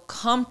women feel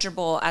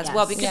comfortable as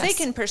well, because they Yes.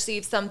 can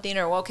perceive something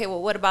or okay,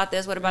 well, what about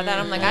this? What about that?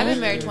 I'm like, I've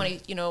been married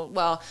 20, you know,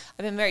 well,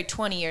 I've been married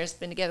 20 years,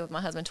 been together with my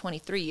husband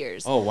 23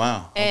 years. Oh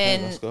wow! Okay,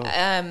 And let's go.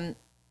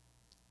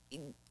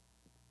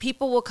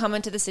 people will come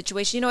into the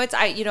situation.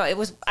 It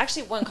was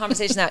actually one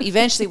conversation that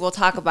eventually we'll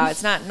talk about.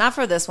 It's not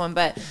for this one,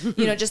 but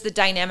just the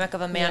dynamic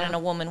of a man and a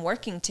woman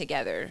working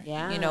together.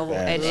 Yeah.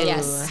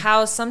 And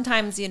how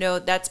sometimes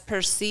that's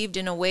perceived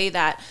in a way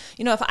that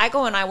if I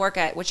go and I work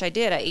at, which I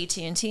did at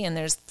AT&T, and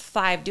there's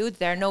 5 dudes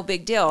there, no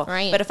big deal.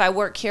 Right. But if I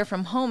work here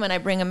from home and I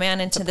bring a man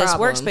into this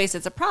workspace,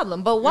 it's a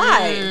problem. But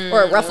why?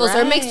 Or it ruffles, or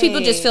it makes people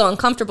just feel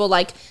uncomfortable,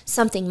 like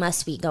something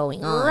must be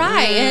going on.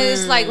 Right. And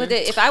it's like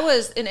if I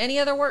was in any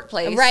other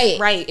workplace,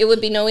 Right. It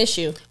would be no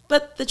issue.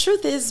 But the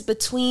truth is,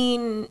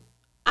 between,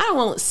 I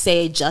won't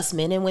say just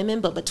men and women,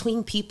 but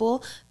between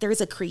people,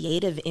 there's a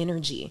creative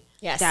energy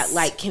that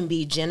like can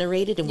be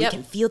generated, and we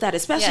can feel that,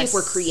 especially if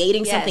we're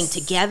creating something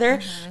together.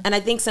 And I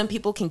think some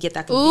people can get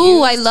that confused.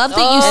 Ooh, I love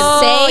that you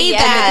say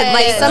that.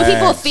 Like some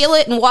people Right. feel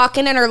it and walk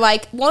in and are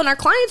like, well, and our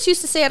clients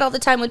used to say it all the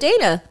time with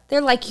Dana. They're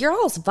like, your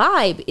all's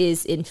vibe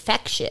is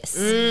infectious.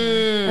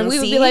 And we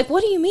would be like,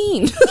 what do you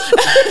mean?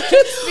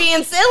 It's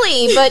being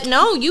silly. But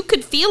no, you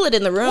could feel it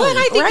in the room. Well, and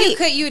I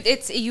think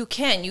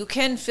you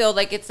can feel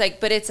like it's like,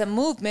 but it's a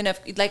movement of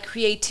like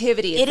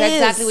creativity. It's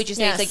exactly what you're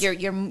saying. Yes. It's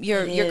like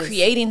you're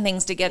creating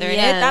things together, and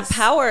Yes. that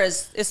power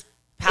is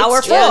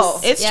powerful.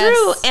 It's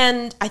true.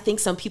 And I think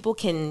some people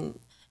can,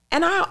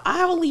 and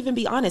I'll even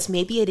be honest,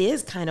 maybe it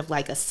is kind of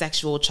like a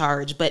sexual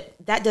charge, but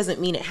that doesn't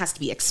mean it has to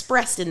be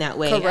expressed in that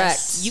way.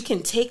 Correct. You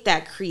can take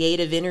that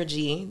creative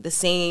energy, the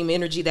same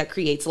energy that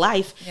creates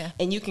life,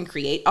 and you can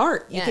create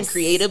art. You can Yes.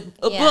 create a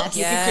book. Yes.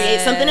 You can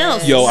create something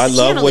else. Yo, I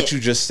love Channel what it. you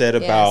just said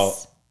about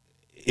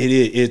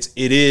it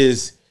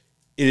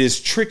is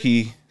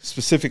tricky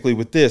specifically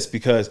with this,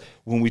 because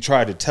when we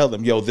try to tell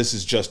them, yo, this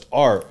is just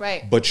art,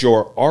 Right. but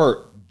your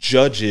art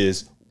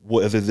judges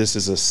whether this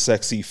is a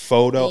sexy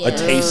photo, a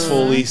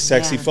tastefully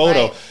sexy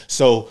photo. Right.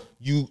 So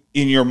you,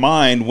 in your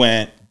mind,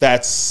 went,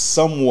 that's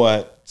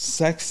somewhat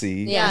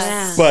sexy,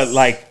 Yes. but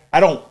like, I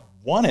don't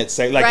want it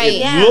sexy. Like Right. it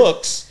Yeah.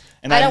 looks,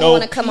 and I I don't know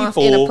wanna come off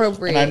people,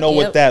 inappropriate. and I know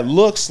Yep. what that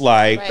looks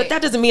like. Right. But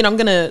that doesn't mean I'm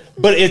going to.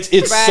 But it's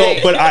Right. so.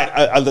 But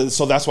I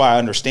so that's why I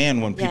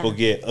understand when people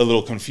get a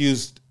little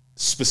confused,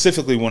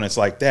 specifically when it's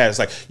like that. It's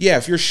like, yeah,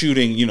 if you're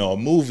shooting, a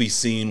movie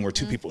scene where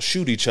 2 people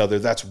shoot each other,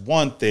 that's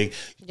one thing.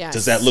 Yes.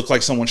 Does that look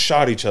like someone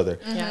shot each other?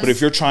 But if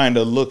you're trying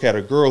to look at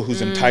a girl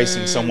who's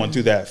enticing someone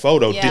through that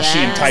photo, did she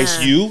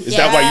entice you? Is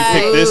that why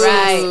you picked this?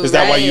 Right. Is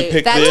that why you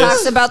picked That this?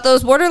 talks about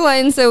those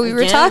borderlines that we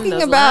were Again, talking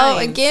those about.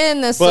 lines.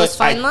 Again, those But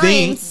fine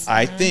lines.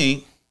 I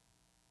think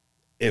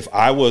if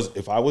I was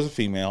a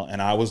female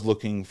and I was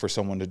looking for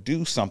someone to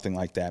do something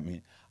like that,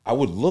 I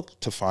would look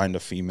to find a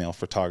female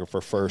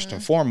photographer first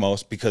and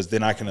foremost, because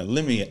then I can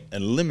eliminate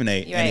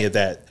any of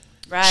that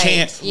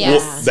chance,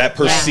 Yes. that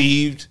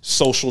perceived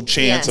social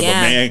chance of Yes. a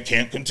man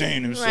can't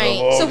contain himself. Right.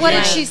 Oh, So what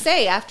yeah. did she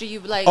say after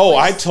you like? Oh,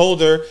 I told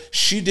her.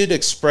 She did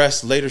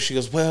express later. She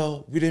goes,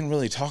 well, we didn't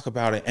really talk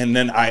about it. And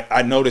then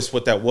I noticed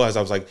what that was.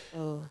 I was like,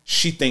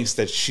 she thinks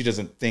that she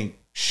doesn't think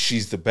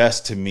she's the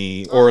best to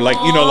me, or like,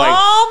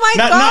 Oh my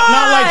God!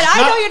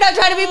 I know you're not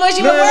trying to be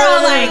mushy, but we're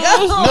all like,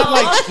 oh.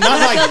 not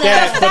like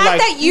that. The But fact like,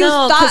 that you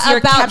No, 'cause thought you're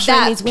about capturing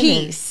that these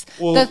women. piece,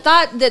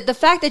 the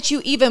fact that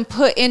you even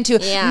put into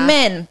Yeah.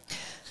 men.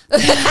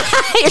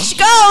 Here she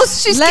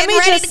goes. She's Let getting me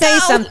ready just to say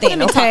go.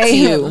 something,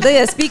 okay?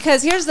 This,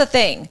 because here's the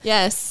thing.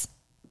 Yes.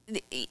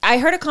 I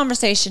heard a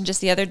conversation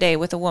just the other day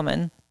with a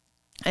woman,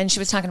 and she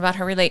was talking about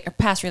her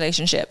past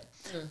relationship,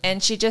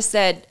 and she just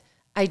said,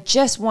 I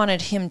just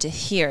wanted him to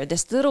hear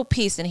this little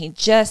piece, and he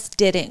just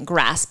didn't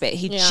grasp it.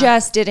 He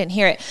just didn't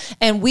hear it.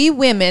 And we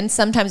women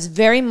sometimes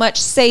very much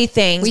say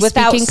things We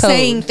without speak in code.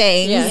 saying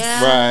things.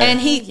 Yes. Right. And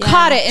he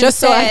caught it and Just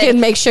said, so I can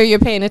make sure you're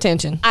paying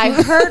attention. I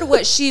heard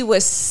what she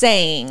was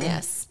saying.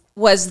 Yes.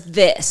 Was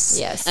this.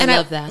 Yes. And I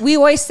love that. We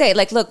always say,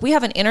 like, look, we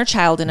have an inner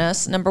child in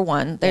us, number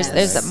one.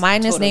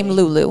 Mine is named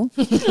Lulu.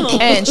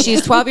 And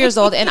she's 12 years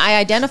old, and I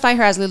identify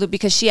her as Lulu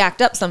because she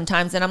act up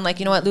sometimes. And I'm like,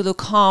 you know what, Lulu,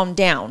 calm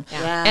down.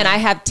 Yeah. And I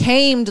have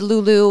tamed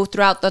Lulu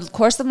throughout the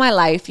course of my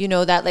life,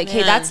 that like,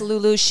 hey, that's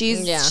Lulu.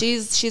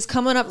 She's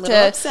coming up to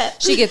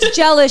upset. she gets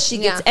jealous, she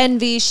gets Yeah.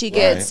 envy, she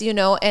gets,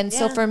 Right. and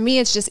so for me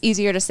it's just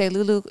easier to say,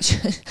 Lulu,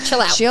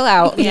 Chill out. Chill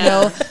out,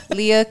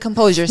 Leah,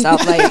 compose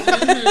yourself.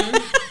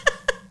 Like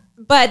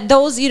but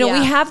those, we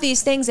have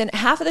these things, and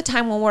half of the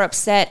time when we're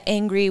upset,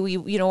 angry,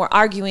 we're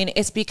arguing,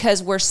 it's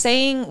because we're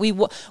saying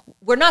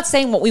we're not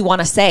saying what we want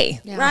to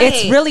say. Right.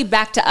 It's really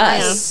back to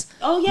us.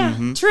 Oh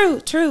yeah,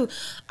 true.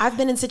 I've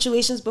been in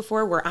situations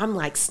before where I'm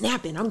like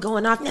snapping, I'm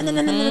going off, no,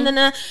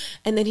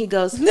 and then he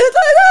goes, No,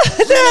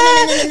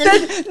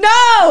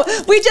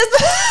 we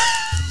just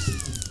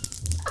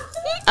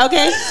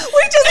okay.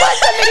 we just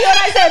watched the video, and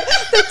I said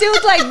the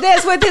dude's like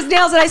this with his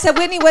nails, and I said,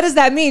 Whitney, what does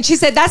that mean? She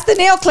said, that's the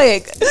nail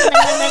click.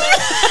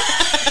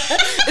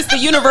 It's the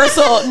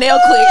universal nail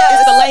click.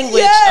 It's the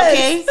language.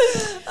 Okay,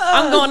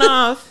 I'm going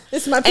off.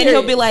 It's my And period.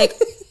 he'll be like,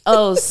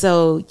 "Oh,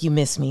 so you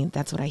miss me?"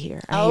 That's what I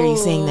hear. I hear you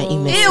saying that you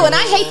miss me. Ew, and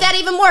I hate that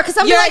even more because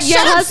I'm Your like, shut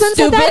up, husband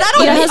said stupid. that? I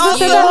don't Your miss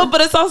husband you. said that?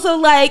 But it's also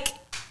like,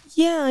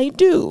 Yeah, I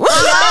do. Nope.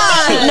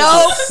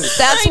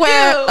 That's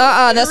where.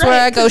 That's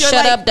where I go.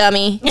 Shut up,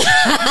 dummy.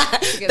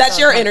 That's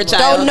your inner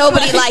child. Don't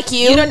nobody like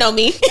you. You don't know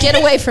me. Get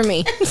away from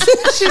me.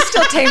 She's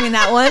still taming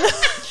that one.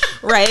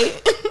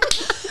 Right?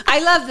 I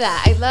love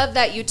that. I love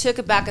that you took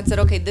it back and said,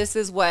 okay, this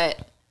is what.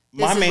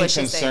 My main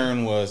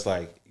concern was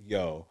like,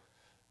 yo,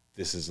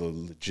 this is a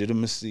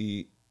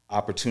legitimacy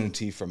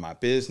opportunity for my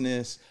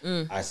business.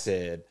 I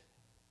said,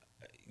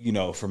 you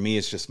know, for me,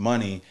 it's just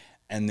money.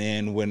 And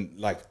then when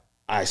like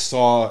I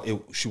saw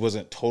it, she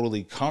wasn't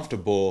totally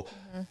comfortable,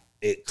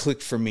 it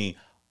clicked for me.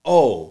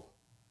 Oh,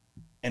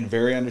 and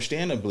very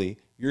understandably,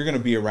 you're going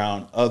to be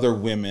around other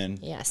women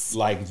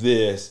like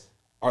this.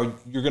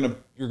 You're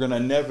gonna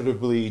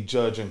inevitably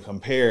judge and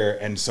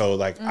compare. And so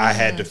like I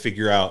had to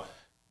figure out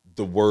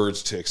the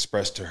words to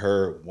express to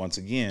her once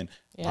again.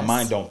 My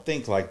mind don't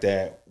think like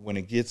that when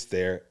it gets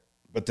there.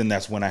 But then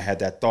that's when I had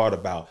that thought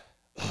about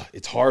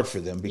it's hard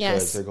for them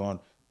because they're going,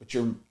 but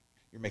you're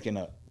making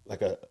a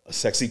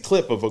sexy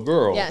clip of a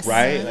girl,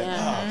 right?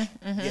 Like,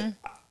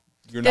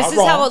 you're not this is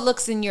wrong. how it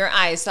looks in your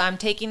eyes. So I'm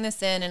taking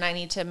this in, and I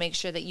need to make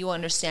sure that you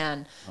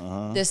understand.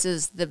 This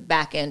is the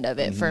back end of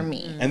it for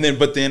me. And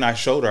then I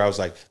showed her. I was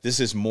like, this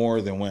is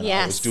more than when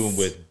I was doing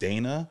with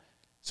Dana.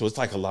 So it's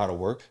like a lot of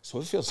work. So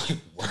it feels like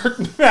work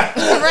now.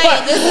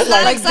 Right. This is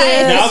like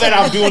exciting. Now that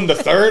I'm doing the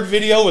third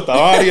video with the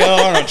audio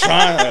and I'm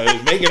trying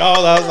to make it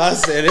all out, I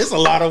said it's a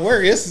lot of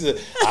work.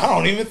 I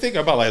don't even think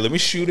about like, let me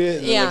shoot it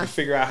and let me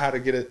figure out how to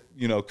get it,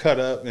 you know, cut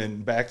up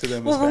and back to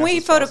them. Well, when we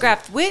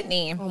photographed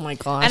Whitney, Oh my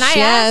gosh. and I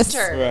asked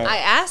her, Right. I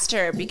asked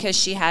her because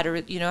she had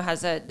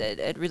has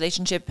a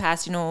relationship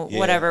past,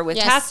 whatever with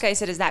Tasca. I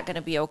said, is that going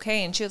to be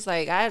okay? And she was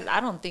like, I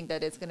don't think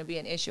that it's going to be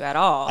an issue at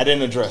all. I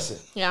didn't address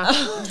it. Yeah.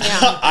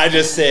 I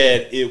just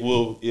said it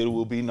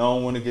will be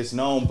known when it gets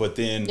known, but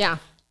then Yeah.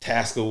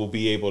 Tasca will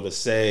be able to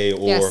say,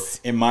 or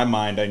in my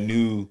mind, I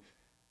knew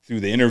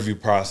through the interview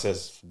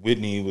process,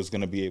 Whitney was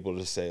going to be able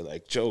to say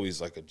like, Joey's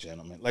like a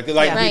gentleman. Like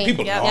Right.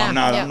 people know I'm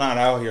not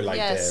out here like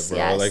Yes, that,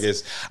 bro.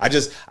 yes.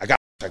 Like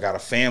I got a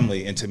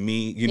family, and to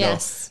me,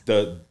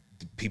 the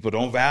people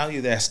don't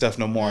value that stuff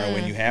no more. And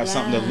when you have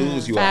something to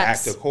lose, you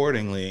Facts. act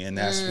accordingly, and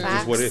that's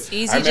just what it is.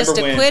 Easy just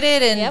to quit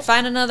it and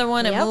find another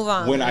one and move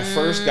on. When I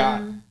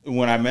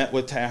when I met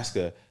with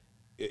Tasca,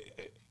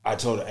 I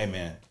told her, hey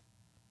man,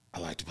 I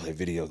like to play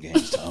video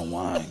games to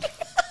unwind.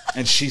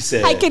 And she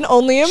said, I can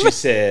only imagine. She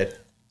said,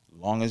 as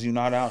long as you're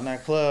not out in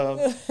that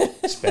club,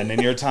 spending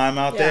your time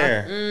out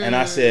there. And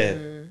I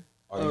said,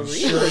 are you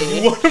sure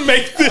you want to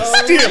make this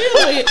deal?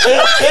 Really?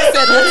 I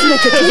said, let's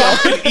make a deal. I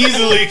could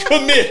easily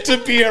commit to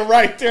being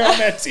right there on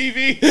that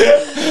TV.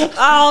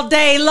 all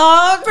day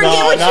long.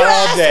 Forget what you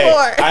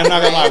asked for. I'm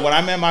not gonna lie. When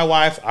I met my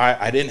wife,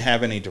 I didn't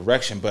have any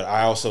direction, but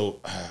I also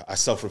I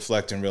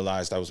self-reflect and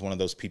realized I was one of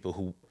those people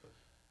who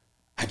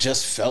I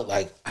just felt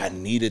like I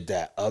needed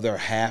that other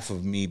half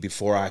of me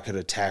before I could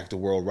attack the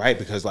world, right?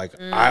 Because like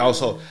I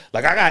also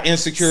I got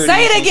insecurities.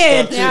 Say it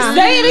again. and stuff, too.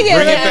 Say it again.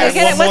 Bring it back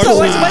Again. one What's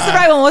more the time.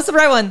 right one? What's the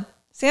right one?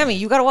 Sammy,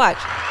 you gotta watch.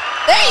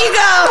 There you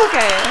go.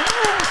 Okay.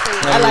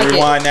 I like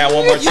rewind that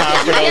one more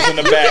time for those in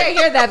the You can't back.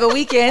 hear that, but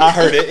we can. I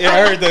heard it.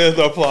 I heard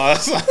the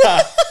applause.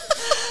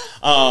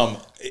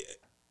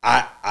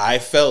 I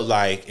felt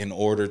like in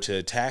order to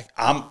attack,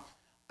 I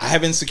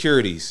have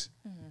insecurities.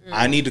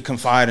 I need to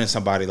confide in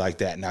somebody like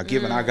that. Now,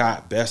 given I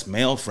got best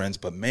male friends,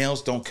 but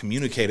males don't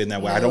communicate in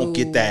that way. I don't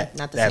get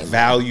that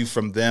value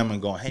from them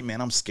and going, hey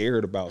man, I'm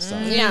scared about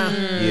something.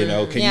 Yeah. You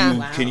know,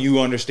 can you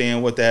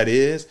understand what that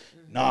is?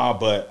 Nah,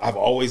 but I've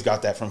always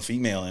got that from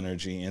female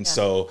energy. And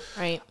so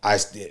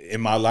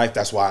in my life,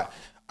 that's why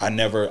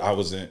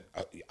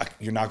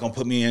you're not going to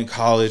put me in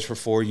college for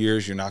 4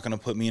 years. You're not going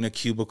to put me in a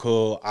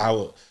cubicle.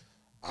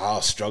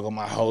 I'll struggle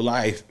my whole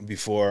life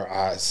before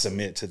I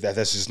submit to that.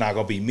 That's just not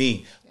going to be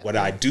me. Yep. What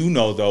I do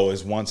know, though,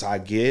 is once I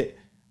get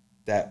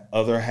that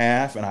other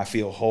half and I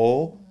feel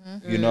whole,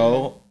 you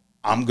know,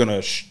 I'm going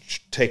to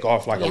take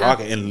off like a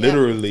rocket. And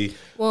literally,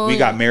 we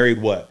got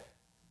married,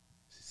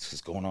 This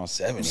is going on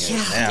 7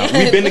 years now.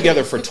 We've been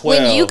together for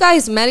 12. When you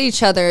guys met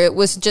each other, it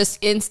was just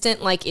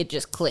instant, like it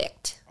just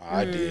clicked.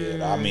 I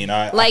did. I mean,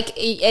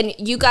 and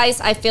you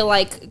guys, I feel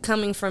like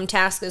coming from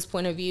Tasca's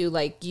point of view,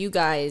 like you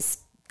guys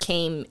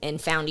came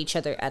and found each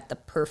other at the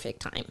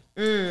perfect time.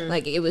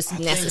 Like it was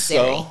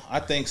necessary. I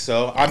think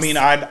so. Yes. I mean,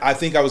 I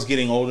think I was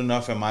getting old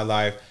enough in my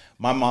life.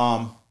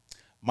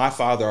 My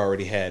father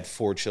already had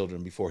 4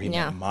 children before he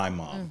met my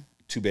mom,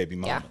 2 baby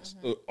mamas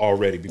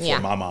already before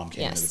my mom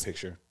came into the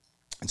picture.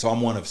 And so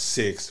I'm one of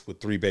 6 with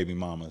 3 baby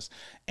mamas.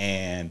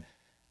 And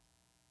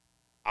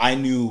I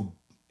knew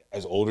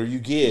as older you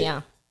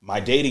get, my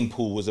dating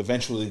pool was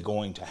eventually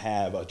going to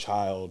have a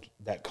child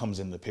that comes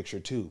in the picture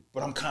too.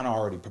 But I'm kind of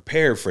already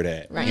prepared for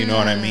that. Right. You know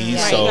what I mean?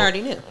 Right. So you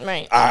already knew.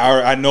 Right.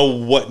 I know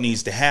what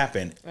needs to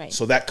happen. Right.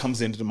 So that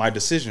comes into my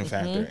decision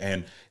factor.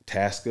 And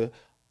Tasca,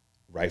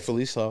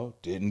 rightfully so,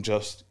 didn't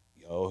just,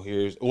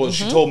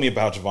 she told me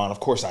about Javon. Of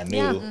course I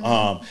knew.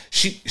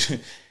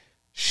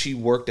 She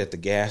worked at the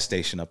gas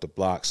station up the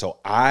block. So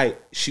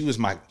she was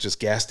my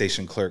just gas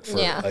station clerk for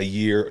a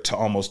year to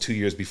almost 2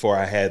 years before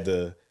I had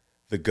the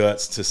the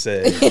guts to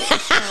say,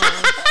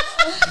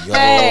 yo,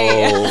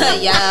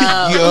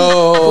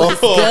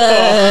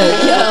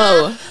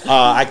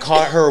 I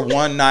caught her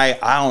one night.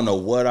 I don't know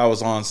what I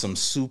was on, some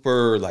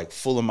super like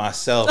full of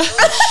myself.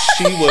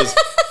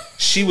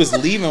 She was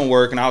leaving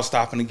work, and I was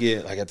stopping to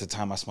get, like, at the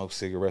time I smoked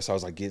cigarettes. I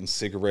was like getting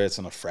cigarettes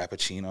and a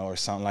Frappuccino or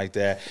something like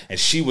that. And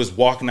she was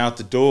walking out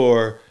the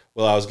door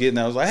while I was getting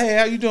that. I was like, hey,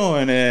 how you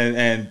doing?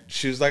 And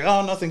she was like,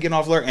 oh, nothing, getting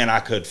off work. And I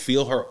could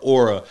feel her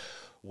aura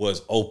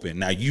was open.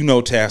 Now, you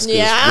know Tasca's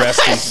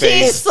resting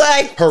face.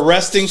 Like, her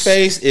resting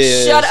face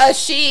is... Shut up.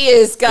 She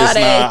is got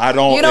it. I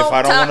don't want to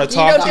talk to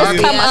you. You don't just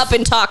come up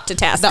and talk to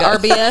Tasca. The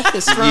RBF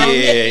is strong.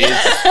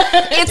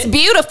 Yeah. It's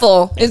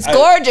beautiful. It's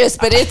gorgeous,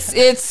 but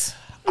it's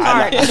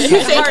hard.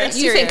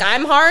 You think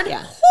I'm hard?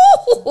 Yeah.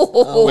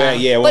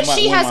 But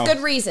she has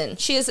good reason.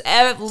 She has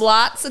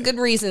lots of good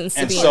reasons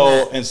to be in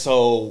that. And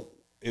so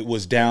it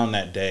was down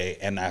that day,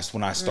 and that's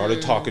when I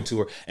started talking to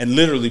her. And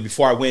literally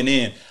before I went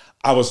in,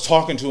 I was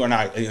talking to her,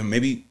 and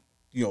maybe,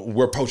 you know,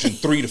 we're approaching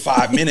 3 to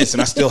 5 minutes,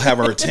 and I still have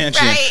her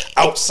attention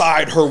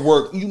outside her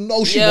work. You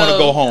know she want to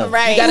go home.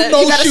 Right. You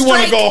know she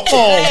want to go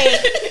home.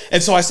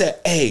 And so I said,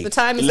 hey,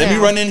 let me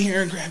run in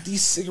here and grab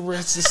these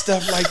cigarettes and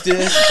stuff like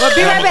this. Well,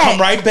 be right back.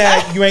 Come right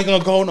back. You ain't going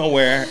to go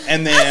nowhere.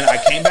 And then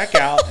I came back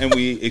out, and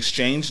we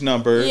exchanged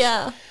numbers.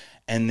 Yeah.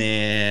 And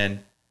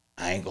then,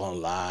 I ain't going to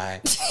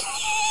lie.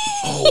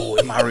 Oh,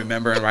 am I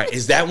remembering right?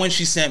 Is that when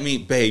she sent me,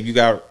 babe, you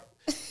got...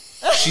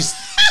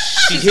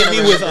 She hit me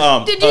with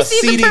Did you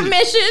see CD. the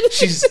permission?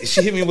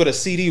 She hit me with a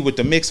CD with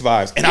the mix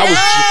vibes, and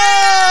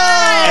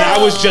I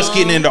was just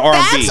getting into R&B.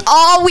 That's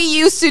all we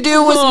used to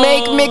do was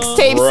make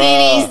mixtape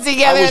CDs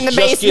together in the I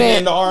was just getting basement.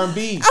 into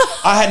R&B.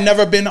 I had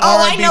never been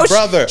R&B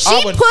brother.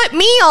 She put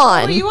me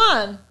on. What are you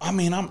on? I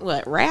mean, I'm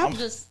What, rap?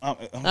 I'm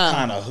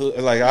kind of hood,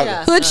 like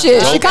Hood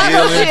shit,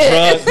 Chicago shit.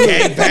 drug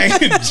gang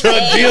banging,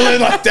 drug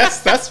dealing. Like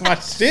that's my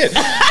shit.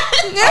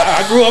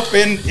 I grew up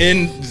in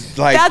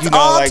like, That's you know,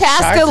 all like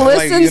Tasca Chi-town,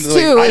 listens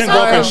like, to I is didn't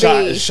grow up in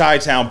R&B.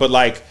 Chi-town, but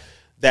like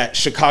that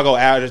Chicago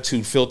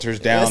attitude filters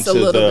down It's to a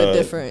little bit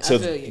different.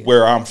 to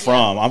where I'm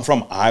from. I'm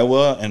from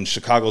Iowa, and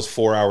Chicago's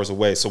 4 hours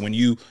away. So when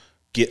you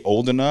get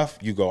old enough,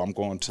 you go, I'm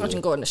going to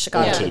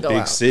Chicago to to a go big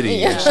out.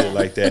 city and shit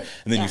like that.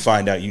 And then you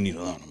find out you need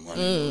a lot of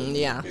money.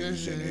 Big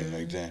city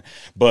like that.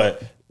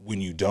 But when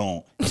you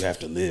don't, you have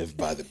to live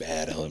by the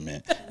bad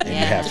element, and you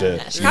have to.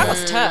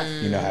 Chicago's tough.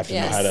 You know, have to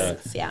know how to.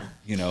 Yeah.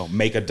 You know,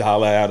 make $1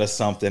 out of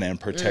something and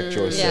protect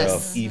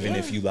yourself, even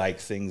if you like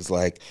things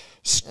like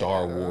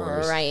Star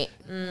Wars. Right.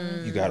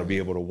 You got to be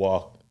able to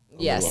walk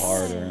a Yes. little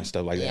harder and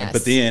stuff like that. Yes.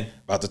 But then,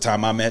 about the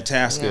time I met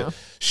Tasca,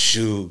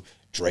 shoot,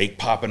 Drake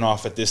popping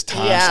off at this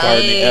time, Yeah.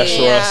 starting to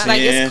usher us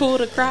Like, in. it's cool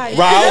to cry.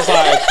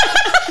 Right,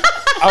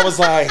 I was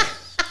like,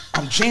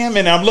 I'm jamming,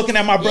 and I'm looking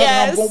at my brother,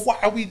 and I'm going, why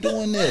are we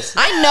doing this?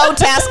 I know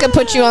Tasca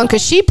put you on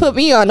because she put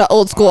me on the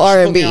old school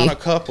She put me on R&B. a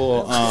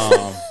couple,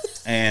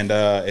 and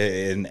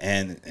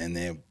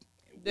then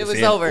It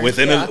was over.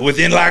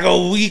 Within like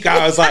a week,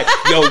 I was like,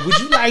 "Yo, would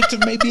you like to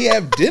maybe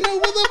have dinner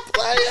with a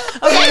player?"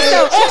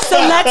 Okay, so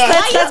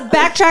let's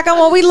backtrack on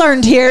what we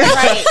learned here,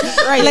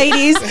 right,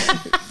 ladies.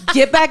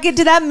 Get back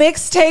into that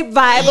mixtape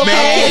vibe, okay?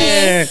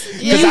 Man,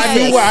 because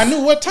I knew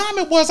what time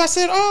it was. I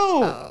said,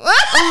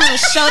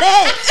 Show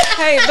that.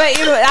 Hey, but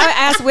you know, I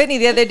asked Whitney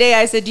the other day.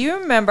 I said, "Do you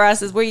remember?" I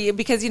said, "Were you?"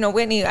 Because you know,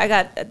 Whitney, I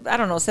got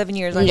 7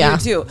 years on you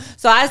too.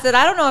 So I said,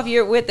 "I don't know if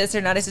you're with this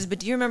or not." I says, "But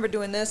do you remember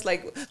doing this,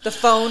 like the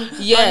phone?"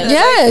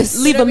 Yes.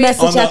 Leave a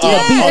message after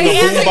the beep. on the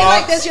You're like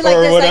boombox this. You're or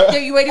like this. whatever.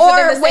 Like you waiting for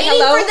them to Or say waiting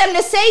hello. for them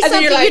to say And then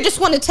something. you're like- You just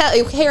want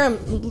to hear them.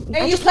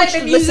 And you play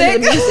the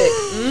music.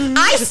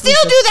 I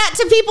still do that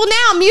to people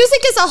now.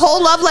 Music is a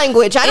whole love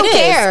language. I don't is.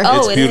 care. Oh,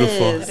 It's it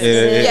beautiful. is.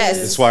 Yes.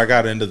 It's why I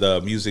got into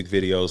the music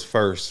videos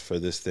first for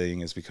this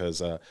thing, is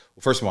because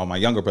first of all, my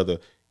younger brother,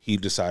 he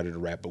decided to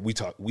rap, but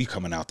we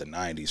coming out the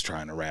 90s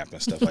trying to rap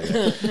and stuff like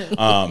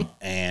that.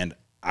 And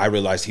I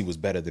realized he was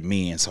better than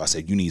me, and so I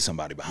said, you need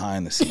somebody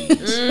behind the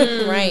scenes.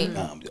 Right.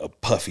 A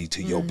Puffy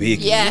to your Biggie.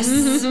 Yes.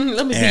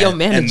 Let me see your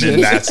manager.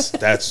 And then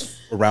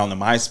that's around the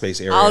MySpace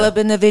area. All up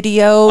in the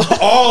video.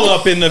 All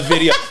up in the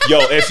video. Yo,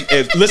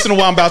 if listen to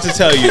what I'm about to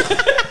tell you.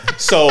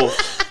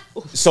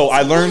 So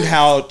I learned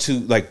how to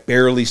like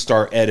barely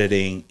start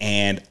editing,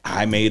 and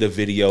I made a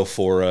video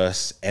for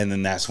us, and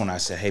then that's when I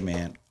said, hey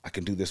man, I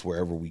can do this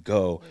wherever we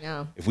go.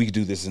 Yeah. If we could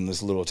do this in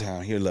this little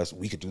town here,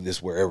 we could do this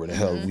wherever the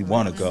hell we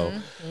want to go.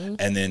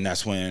 And then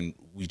that's when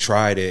we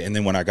tried it. And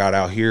then when I got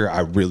out here, I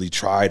really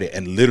tried it.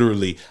 And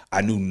literally,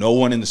 I knew no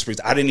one in the streets.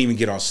 I didn't even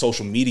get on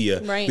social media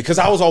because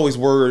I was always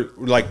worried.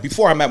 Like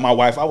before I met my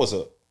wife, I was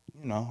a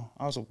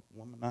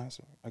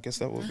womanizer. I guess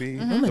that would be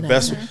the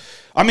best.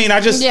 I mean,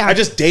 I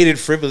just dated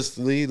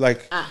frivolously,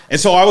 like, and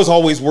so I was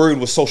always worried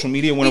with social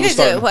media when it was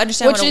starting.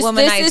 Understand what a Which is-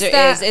 womanizer this is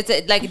that- is.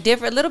 It's like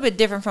different, a little bit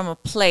different from a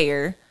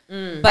player.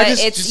 But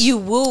you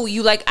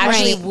like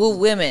actually Right. woo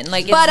women.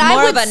 Like it's But I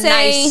more would of a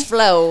say- nice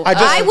flow.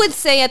 I would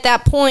say at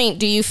that point,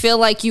 do you feel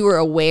like you were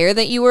aware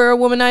that you were a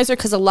womanizer?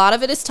 Because a lot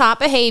of it is top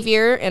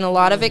behavior, and a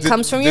lot of it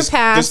comes from your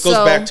past. This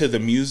goes back to the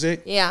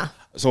music. Yeah.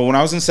 So when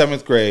I was in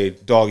 7th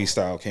grade, Doggy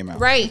Style came out.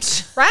 Right.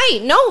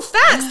 No,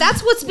 facts.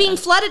 That's what's being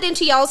flooded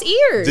into y'all's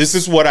ears. This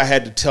is what I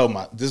had to tell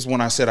this is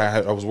when I said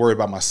I was worried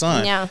about my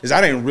son. Yeah. Is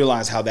I didn't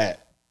realize how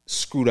that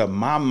screwed up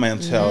my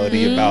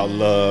mentality about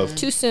love.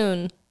 Too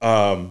soon.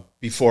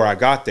 Before I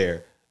got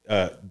there.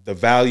 The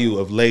value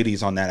of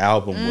ladies on that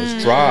album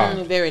was dropped.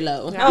 Very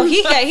low. Oh,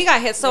 he got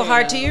hit so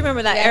hard too. You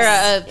remember that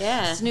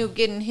era of Snoop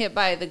getting hit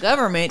by the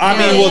government? I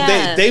mean,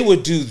 well, they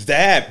would do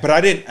that, but I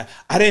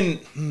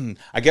didn't.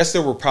 I guess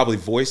there were probably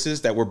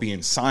voices that were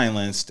being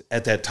silenced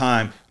at that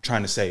time,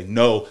 trying to say,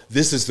 no,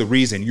 this is the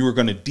reason you were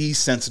going to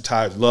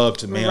desensitize love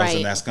to males,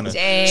 and that's going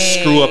to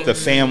screw up the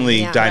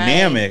family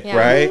dynamic,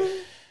 right?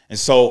 And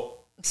so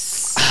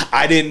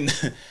I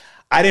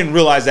didn't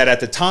realize that at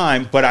the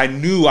time, but I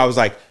knew I was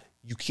like,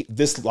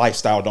 this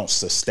lifestyle don't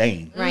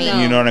sustain. Right.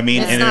 You know what I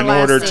mean? It's and not in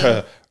order lasting.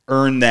 to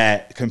earn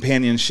that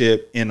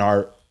companionship in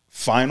our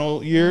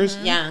final years,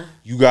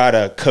 you got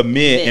to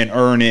commit and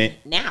earn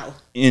it now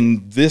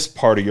in this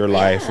part of your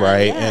life,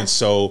 right? And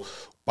so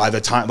by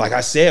the time, like I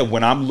said,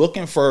 when I'm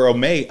looking for a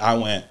mate, I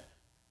went,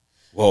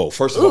 whoa,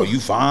 first of all, you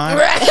fine,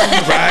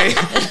 right?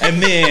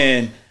 And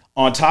then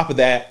on top of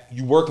that,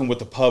 you working with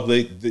the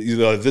public,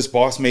 this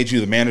boss made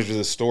you the manager of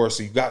the store,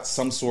 so you got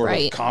some sort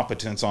of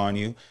competence on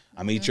you.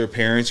 I meet your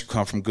parents, you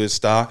come from good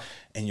stock,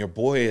 and your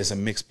boy is a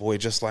mixed boy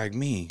just like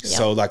me. Yep.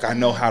 So like I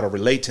know how to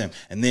relate to him.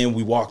 And then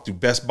we walked through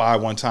Best Buy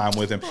one time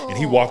with him, and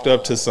he walked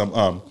up to some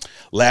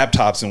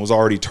laptops and was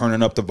already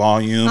turning up the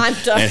volume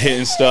and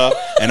hitting stuff.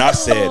 And I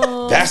said,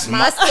 "That's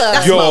my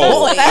son.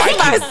 Yo, that's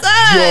my son.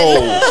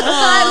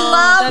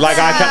 I love like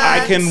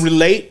that. I can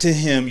relate to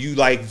him. You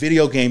like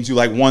video games, you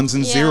like ones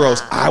and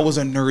zeros. I was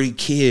a nerdy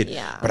kid,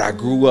 but I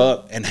grew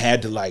up and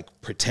had to like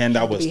pretend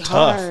I was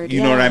tough. Hard.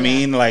 You know what I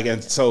mean? Like,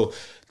 and so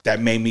that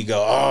made me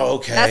go, oh,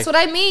 okay. That's what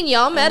I mean.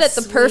 Y'all met at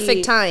the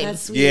perfect time.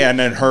 Yeah, and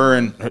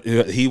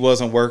then he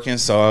wasn't working,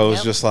 so I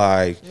was just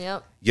like,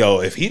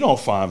 yo, if he don't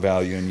find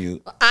value in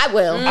you, I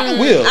will. I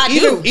will.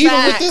 Even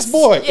with this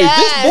boy. If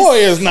this boy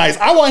is nice,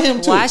 I want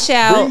him to. Watch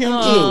out. Bring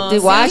him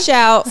too. Watch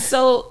out.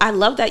 So I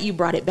love that you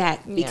brought it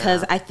back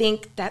because I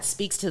think that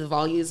speaks to the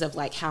values of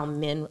like how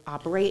men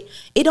operate.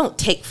 It don't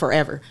take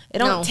forever. It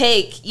don't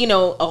take,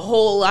 a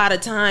whole lot of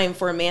time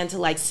for a man to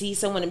like see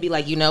someone and be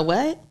like, you know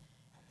what?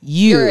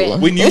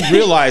 When you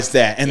realize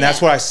that, and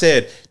that's what I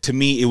said, to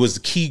me, it was the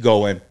key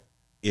going,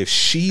 if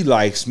she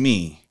likes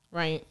me,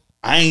 right?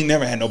 I ain't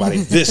never had nobody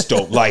this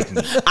dope like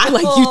me. I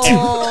like you too.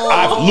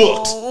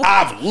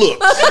 I've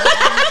looked.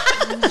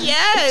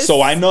 Yes.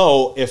 So I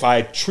know if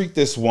I treat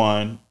this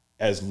one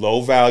as low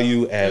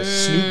value as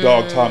Snoop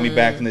Dogg taught me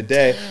back in the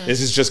day,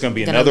 this is just going to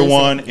be another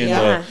one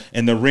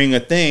in the ring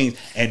of things.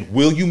 And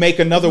will you make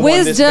another one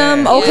this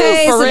bad?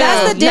 Okay, Ooh, so real.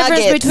 that's the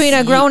difference Nuggets. between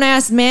a grown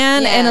ass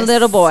man and a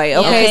little boy.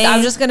 Okay, so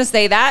I'm just gonna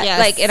say that,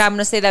 and I'm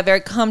gonna say that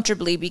very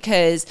comfortably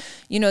because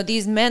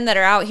these men that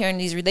are out here in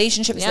these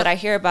relationships that I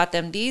hear about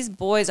them, these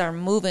boys are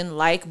moving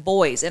like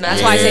boys, and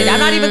that's why I say that. I'm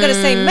not even gonna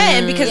say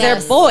men because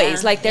they're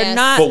boys, like they're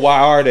not. But why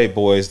are they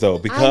boys though?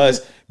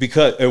 Because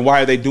and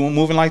why are they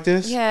moving like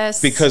this?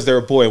 Yes. Because they're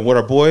a boy. And what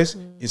are boys?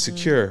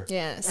 Insecure.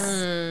 Yes.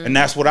 And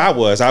that's what I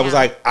was. I was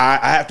like,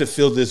 I have to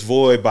fill this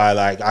void by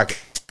like, I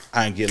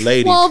can get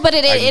ladies. Well, but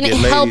it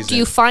helped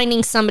you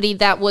finding somebody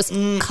that was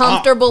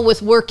comfortable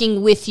with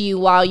working with you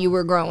while you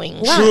were growing.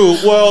 True.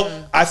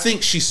 Well, I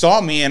think she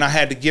saw me and I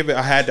had to give it.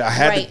 I had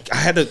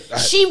to.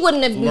 She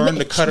wouldn't have learned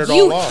to cut it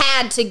you all off. You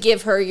had to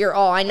give her your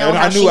all. I know and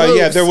how I knew,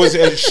 she moves. there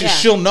was.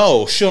 She'll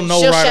know. She'll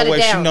right shut away.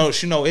 It down.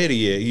 She know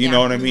idiot. You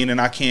know what I mean?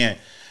 And I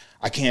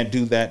can't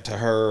do that to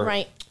her.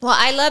 Right. Well,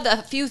 I loved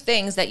a few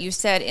things that you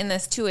said in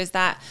this too. Is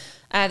that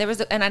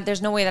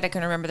there's no way that I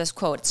can remember this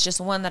quote. It's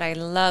just one that I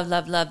love,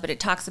 but it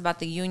talks about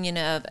the union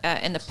of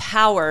and the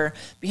power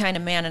behind a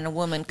man and a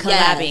woman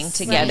collabing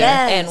together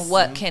and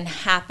what can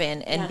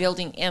happen and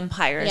building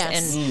empires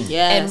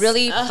and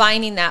really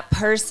finding that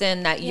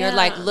person that you're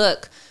like,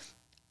 look,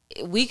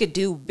 we could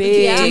do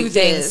big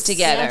things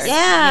together.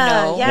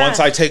 Once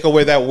I take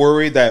away that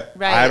worry that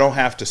I don't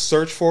have to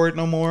search for it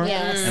no more,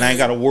 and I ain't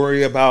got to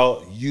worry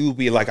about you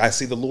be like, I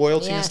see the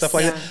loyalty and stuff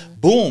like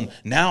that. Boom.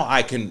 Now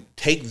I can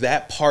take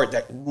that part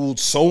that ruled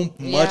so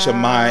much of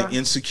my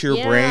insecure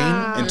brain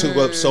and took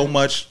up so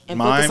much and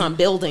mind. Focus on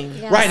building.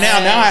 Right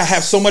now I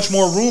have so much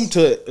more room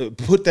to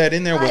put that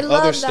in there with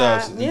other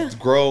stuff.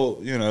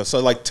 Grow,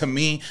 so like to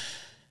me,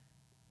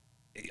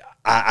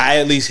 I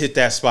at least hit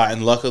that spot,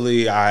 and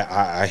luckily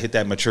I hit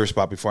that mature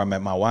spot before I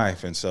met my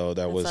wife, and so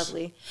that was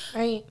lovely.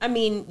 Right. I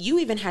mean, you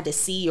even had to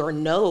see or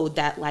know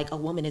that like a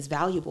woman is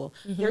valuable.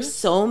 There's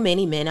so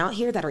many men out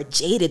here that are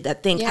jaded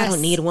that think I don't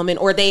need a woman,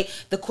 or the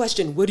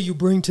question, what do you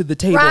bring to the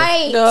table?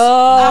 Right. No,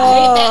 I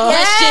hate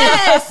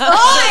that question.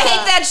 I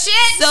hate that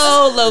shit.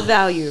 So low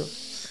value.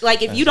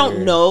 Like if you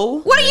don't know,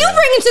 what are you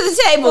bringing to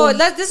the table?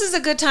 Well, this is a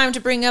good time to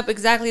bring up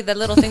exactly the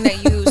little thing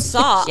that you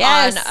saw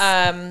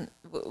on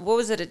what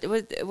was it?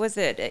 Was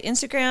it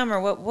Instagram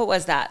or what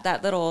was that?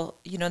 That little,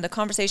 the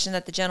conversation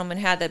that the gentleman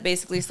had that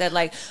basically said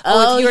like, if you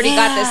already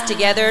got this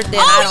together, then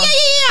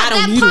I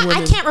don't need a woman.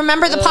 I can't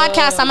remember the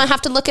podcast. I'm gonna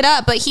have to look it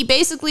up. But he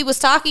basically was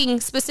talking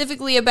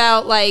specifically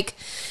about like,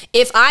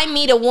 if I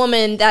meet a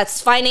woman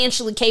that's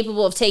financially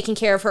capable of taking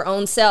care of her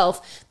own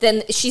self,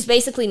 then she's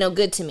basically no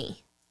good to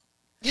me.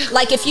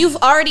 Like if you've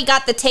already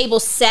got the table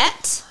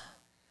set,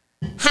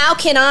 how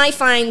can I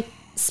find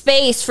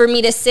space for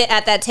me to sit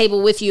at that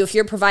table with you if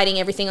you're providing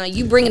everything on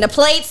you bringing the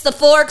plates, the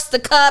forks, the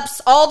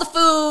cups, all the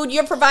food,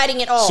 you're providing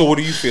it all. So what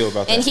do you feel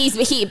about that? And he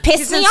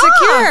pissed me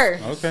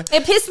off. Okay.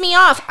 It pissed me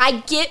off.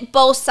 I get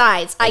both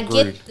sides. Agreed.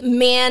 I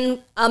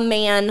get a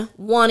man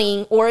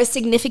wanting, or a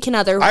significant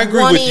other. I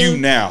agree with you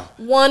now.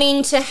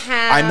 Wanting to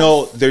have. I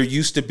know there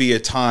used to be a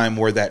time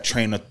where that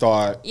train of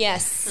thought.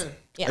 Yes.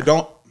 Yeah.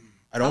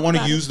 I don't want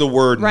to use the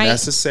word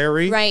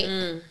necessary.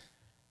 Right.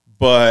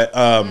 But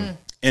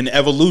in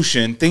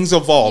evolution, things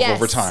evolve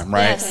over time,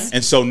 right? Yes.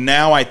 And so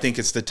now I think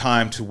it's the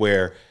time to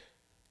where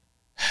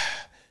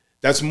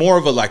that's more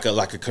of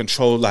a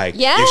control. Like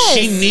if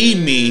she need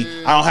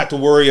me, I don't have to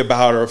worry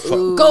about her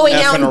going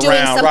out and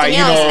doing something right?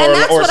 else, and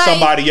that's or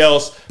somebody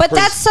else. But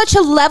that's such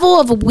a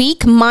level of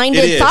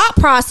weak-minded thought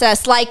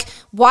process. Like,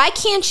 why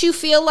can't you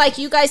feel like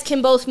you guys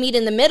can both meet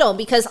in the middle?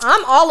 Because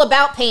I'm all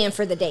about paying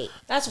for the date.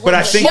 But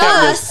I think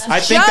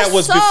that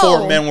was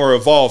before men were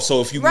evolved.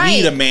 So if you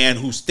meet a man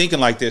who's thinking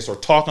like this or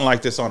talking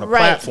like this on a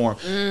platform,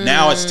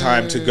 now it's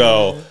time to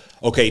go.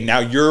 Okay, now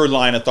your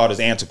line of thought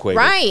is antiquated.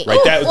 Right. Or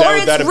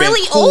it's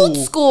really cool. old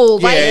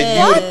school.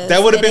 Yeah,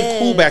 that would have been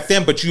cool back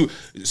then. But you,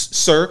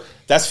 sir,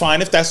 that's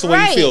fine if that's the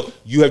way you feel.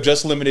 You have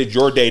just limited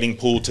your dating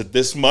pool to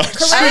this much.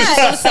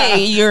 Correct.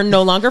 Say you're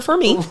no longer for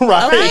me.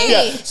 Right.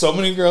 Yeah. So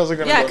many girls are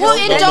going to go. Well,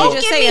 and don't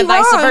get me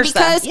wrong,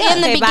 because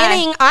in the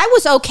beginning, I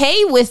was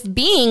okay with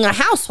being a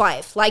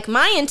housewife. Like,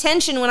 my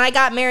intention when I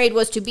got married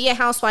was to be a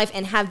housewife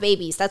and have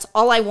babies. That's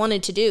all I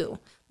wanted to do.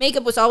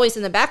 Makeup was always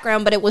in the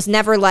background, but it was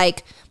never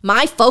like,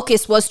 my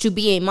focus was to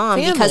be a mom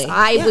because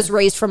I was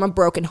raised from a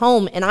broken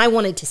home and I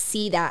wanted to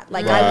see that.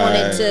 Like I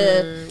wanted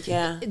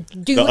to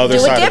do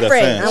it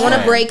different. I want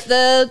to break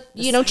the,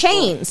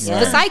 chains,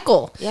 the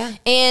cycle. Yeah.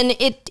 And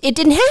it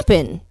didn't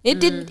happen. It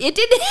didn't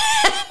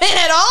happen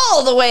at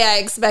all the way I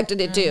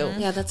expected it to.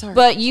 Yeah, that's hard.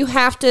 But you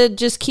have to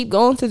just keep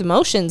going through the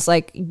motions.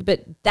 Like,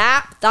 but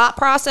that thought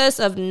process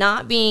of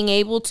not being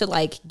able to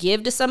like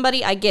give to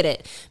somebody, I get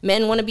it.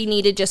 Men want to be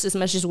needed just as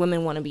much as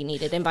women want to be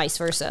needed and vice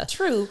versa.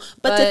 True.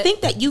 But to think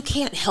that you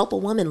can't help a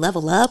woman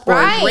level up or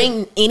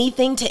bring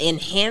anything to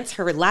enhance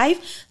her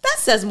life, that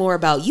says more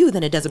about you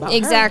than it does about her.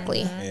 Exactly.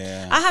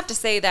 Yeah. I have to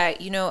say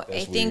that,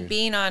 I think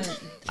being on this.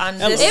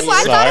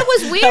 I thought it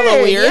was weird.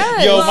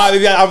 Yes. Yo,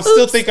 I'm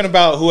still thinking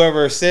about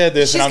whoever said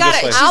this, and I'm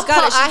just like,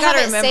 I have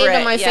it saved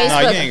on my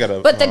Facebook. No, you ain't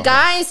gotta, but the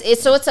guys,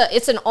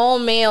 it's an all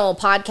male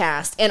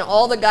podcast, and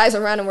all the guys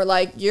around him were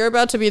like, "You're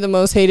about to be the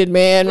most hated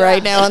man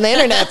right now on the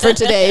internet for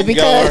today."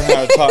 Because,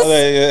 but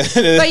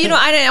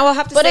I will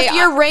have to say, but if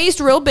you're raised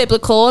real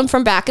biblical and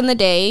from back in the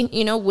day,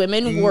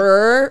 women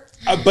were.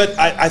 But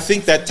I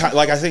think that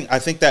I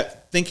think that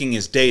thinking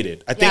is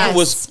dated. I think it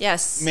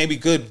was maybe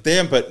good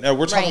then, but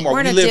we're talking about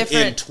we live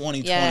in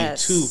 2022,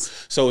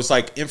 so it's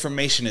like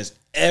information is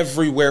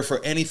everywhere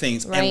for anything.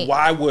 And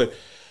why would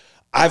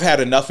I've had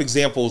enough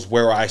examples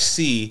where I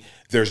see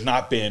there's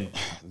not been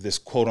this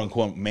quote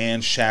unquote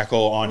man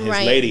shackle on his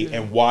lady,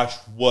 and watch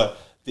what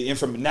the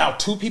information. Now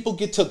 2 people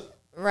get to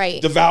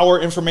devour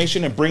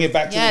information and bring it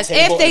back to the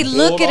table. If they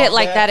look at it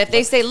like that, if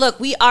they say, look,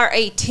 we are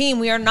a team,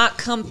 we are not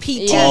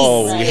competing.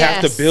 We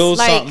have to build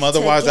something,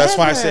 otherwise together. That's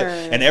why I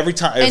said, and every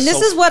time, and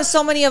this is what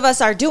so many of us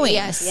are doing.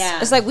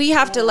 It's like we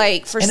have to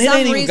for some reason or another.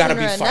 And it ain't even gotta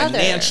be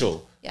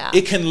financial.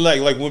 It can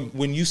like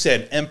when you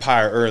said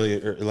empire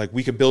earlier, like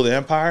we could build an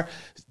empire.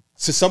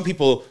 To some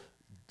people,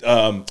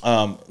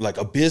 like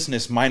a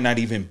business might not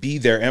even be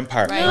their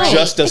empire.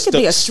 Just a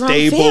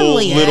stable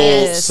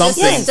little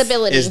something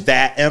is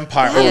that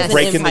empire, or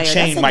breaking the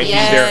chain might be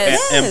their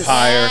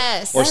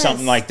empire, or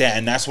something like that.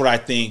 And that's what I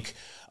think.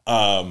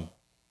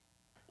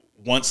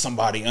 Once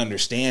somebody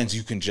understands,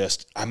 you can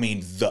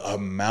the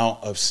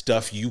amount of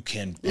stuff you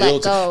can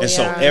build. And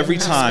so every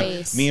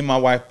time me and my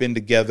wife been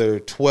together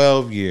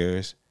 12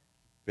 years,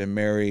 been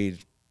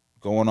married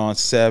going on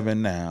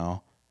 7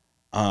 now.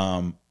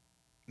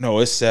 No,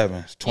 it's 7.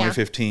 It's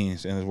 2015,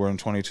 and we're in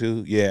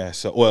 22. Yeah,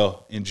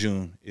 so in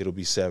June it'll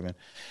be 7.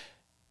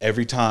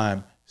 Every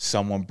time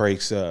someone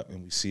breaks up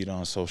and we see it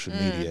on social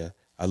media,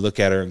 I look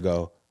at her and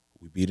go,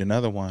 "We beat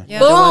another one." Yeah.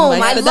 Boom!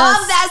 I love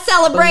that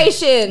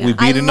celebration. Boom. We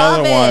beat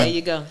another one. There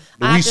you go.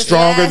 We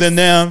stronger than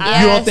them.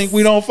 You don't think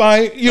we don't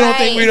fight? You don't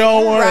think we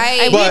don't want?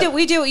 And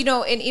we do.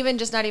 And even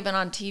just not even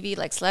on TV,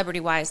 like celebrity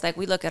wise, like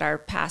we look at our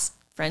past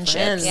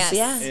friendships,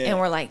 and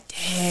we're like,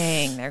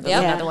 dang, there goes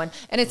another one.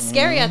 And it's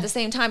scary at the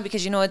same time,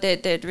 because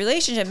the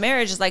relationship,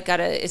 marriage is like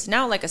it's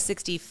now like a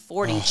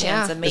 60-40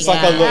 chance of making. It's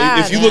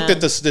like if you looked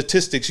at the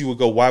statistics, you would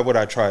go, why would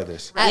I try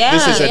this?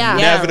 This is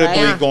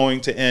inevitably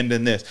going to end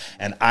in this.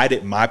 And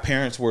my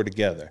parents were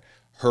together.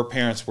 her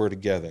parents were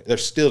together. They're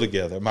still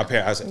together. My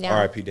parents, I said, Yeah.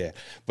 R.I.P. Dad.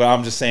 But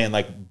I'm just saying,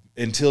 like,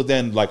 until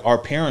then, like, our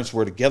parents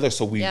were together,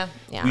 so we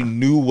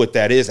knew what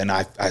that is, and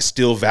I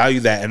still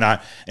value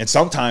that, and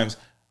sometimes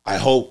I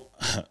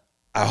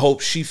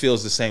hope she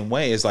feels the same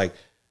way. It's like,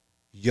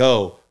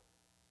 yo,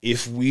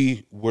 if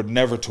we were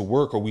never to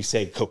work, or we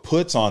say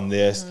kaputs on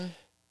this,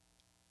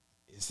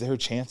 is there a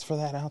chance for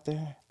that out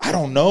there? I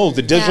don't know.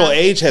 The digital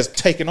age has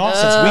taken off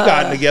since we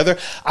gotten together.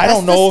 I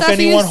don't know if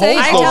anyone holds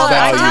I those tell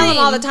values. them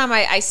all the time.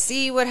 I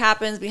see what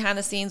happens behind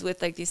the scenes with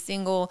like these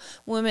single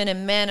women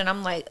and men, and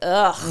I'm like,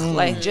 ugh,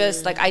 like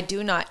just like I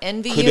do not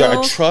envy Could you.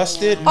 I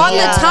trust it? On No,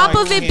 the top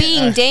I of it can't.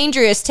 being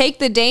dangerous, take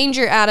the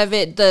danger out of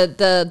it.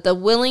 The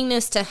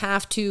willingness to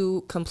have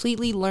to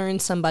completely learn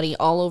somebody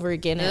all over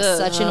again at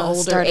such an older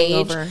starting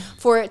age, over.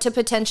 for it to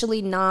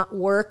potentially not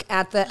work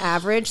at the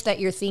average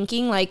that you're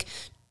thinking. Like,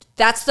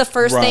 that's the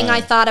first thing I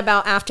Right. thought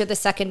about after the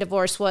second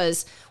divorce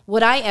was,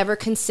 would I ever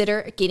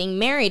consider getting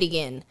married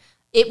again?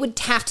 It would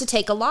have to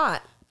take a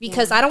lot,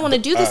 because I don't want to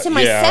do this in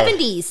my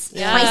 70s.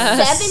 My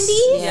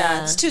 70s?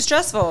 Yeah, it's too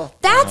stressful.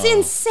 That's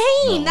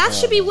insane. That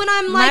should be when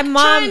I'm like My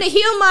mom- trying to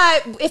heal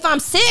if I'm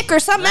sick or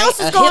something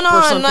else is a going hip or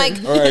on. something.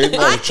 Like, All right,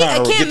 I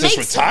trying to can't get this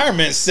make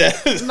retirement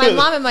set. My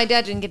mom and my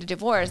dad didn't get a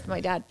divorce.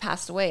 My dad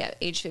passed away at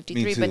age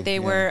 53, Me too, but they yeah.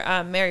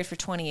 were married for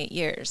 28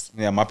 years.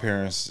 Yeah, my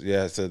parents,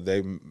 so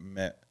they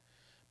met.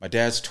 My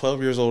dad's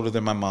 12 years older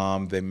than my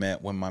mom. They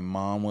met when my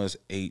mom was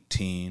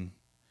 18.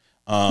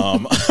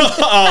 But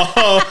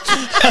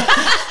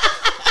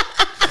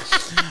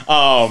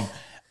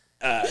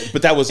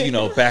that was,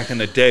 back in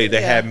the day.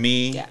 They had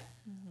me.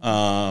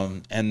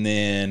 And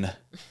then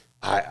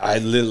I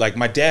lived like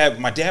my dad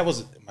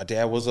was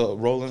a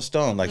Rolling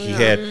Stone. Like he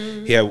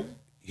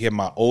had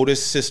my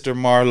oldest sister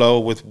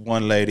Marlo with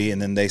one lady,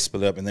 and then they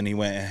split up, and then he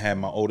went and had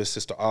my oldest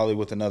sister Ollie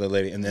with another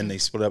lady, and then they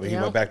split up, and he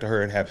went back to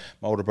her and had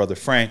my older brother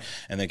Frank,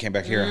 and then came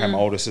back here and had my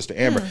older sister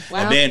Amber.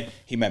 And then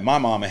he met my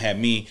mom and had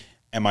me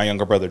and my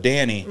younger brother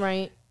Danny.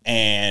 Right.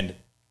 And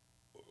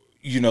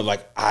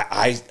like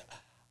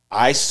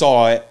I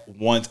saw it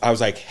once. I was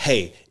like,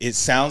 hey, it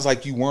sounds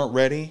like you weren't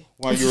ready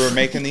while you were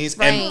making these.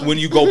 And when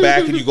you go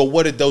back and you go,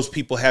 what did those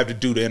people have to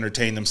do to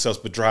entertain themselves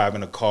but drive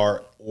in a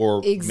car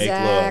or make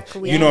love?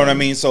 You know what I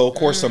mean? So, of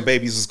course, some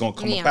babies is going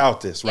to come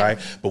about this, right?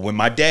 But when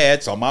my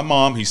dad saw my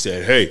mom, he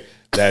said, hey,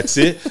 that's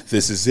it.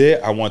 This is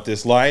it. I want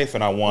this life,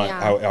 and I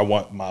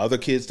want my other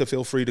kids to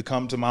feel free to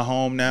come to my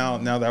home now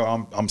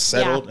that I'm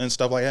settled and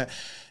stuff like that.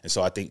 And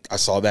so I think I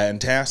saw that in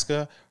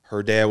Tasca.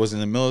 Her dad was in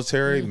the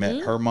military,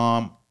 met her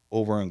mom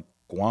over in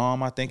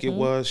Guam, I think it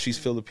was. She's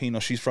Filipino.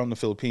 She's from the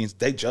Philippines.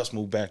 They just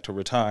moved back to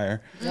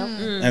retire.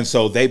 And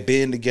so they've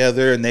been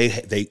together, and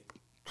they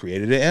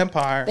created an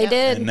empire. They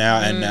did. And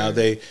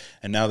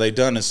now they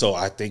done it. So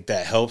I think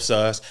that helps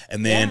us.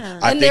 And then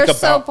I And think they're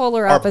so about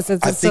polar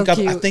opposites. It's so I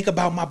cute. think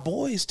about my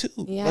boys too.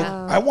 Yeah.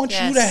 Like, I want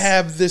you to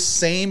have this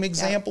same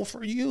example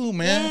for you,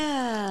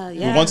 man.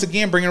 Yeah. Once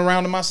again, bring it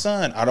around to my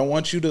son. I don't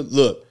want you to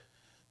look,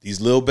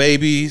 these little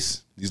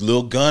babies, these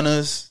little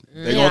gunners.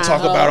 They're going to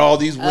talk about all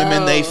these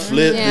women. They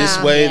flip this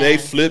way. They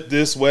flip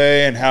this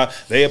way, and how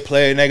they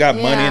play and they got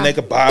money and they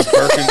could buy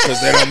Birkins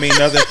because they don't mean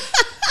nothing.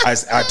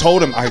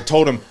 I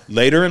told him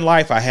later in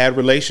life, I had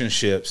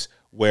relationships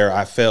where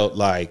I felt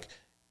like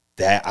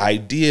that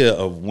idea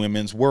of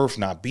women's worth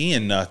not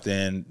being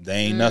nothing, they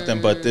ain't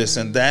nothing but this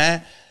and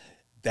that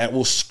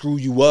will screw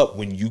you up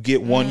when you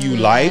get one you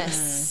like,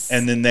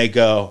 and then they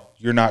go,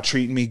 you're not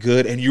treating me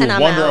good, and you're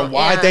wondering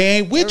why they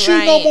ain't with you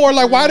no more.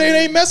 Like, why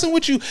they ain't messing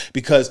with you?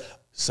 Because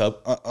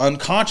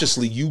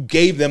unconsciously you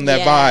gave them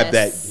that vibe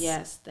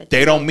that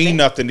they don't mean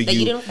nothing to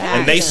you,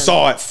 and they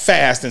saw it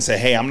fast and said,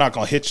 hey, I'm not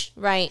gonna hitch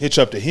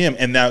up to him.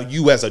 And now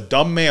you as a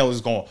dumb male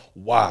is going,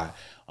 why?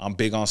 I'm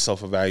big on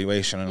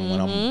self-evaluation, and when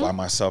I'm by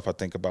myself, I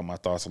think about my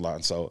thoughts a lot.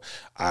 And so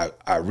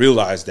I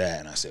realized that,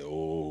 and I said,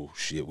 oh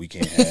shit, we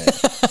can't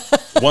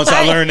have once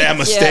I learned that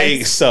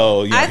mistake.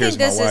 So I think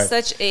this is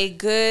such a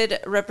good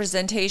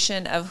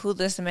representation of who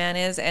this man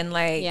is, and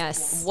like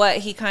what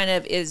he kind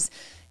of is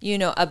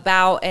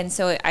about. And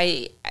so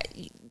a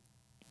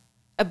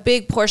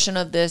big portion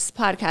of this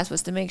podcast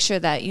was to make sure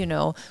that,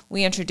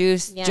 we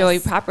introduce Joey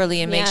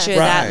properly and make sure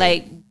that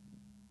like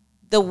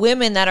the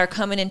women that are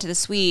coming into the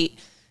suite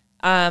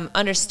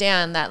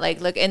understand that,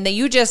 like, look, and then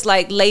you just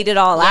like laid it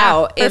all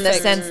out in the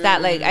sense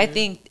that, like, I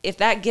think if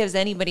that gives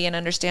anybody an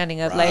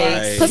understanding of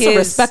like put some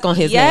respect on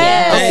his name.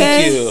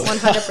 Thank you.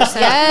 100%.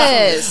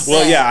 Yes.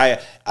 Well,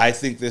 yeah, I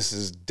think this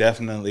is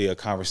definitely a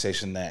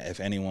conversation that if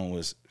anyone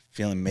was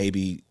feeling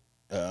maybe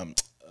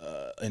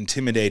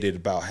intimidated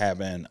about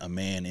having a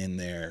man in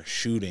there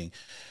shooting,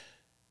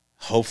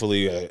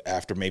 hopefully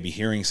after maybe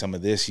hearing some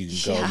of this, you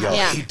can go,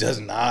 he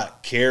does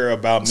not care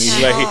about me.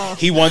 Like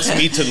he wants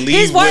me to leave.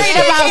 He's worried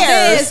about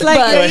this.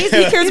 Like he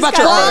cares about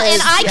your Well, art.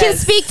 and I can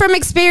speak from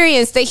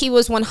experience that he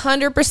was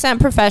 100%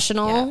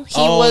 professional.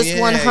 He was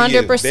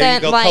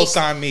 100% like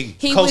co-sign me.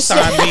 He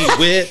Co-sign me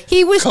with.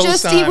 He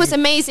was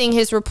amazing.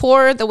 His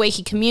rapport, the way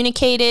he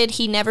communicated,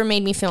 he never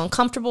made me feel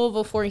uncomfortable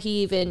before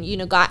he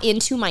even, got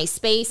into my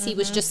space. He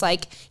was just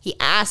like, he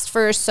asked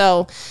first.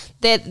 So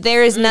that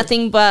there is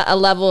nothing but a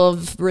level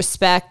of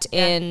respect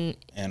and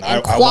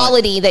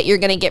quality that you're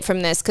going to get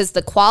from this, because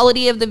the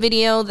quality of the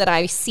video that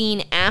I've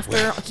seen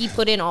after he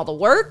put in all the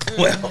work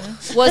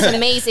was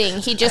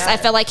amazing. I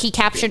felt like he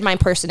captured my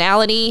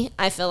personality.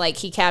 I feel like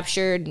he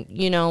captured,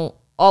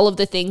 all of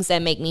the things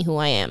that make me who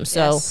I am.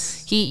 So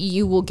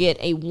you will get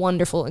a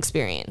wonderful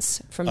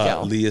experience from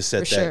Joe. Leah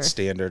set that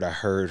standard. I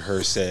heard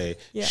her say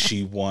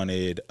she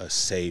wanted a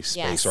safe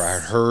space, or I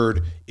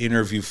heard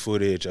interview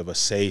footage of a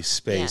safe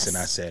space, and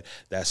I said,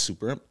 that's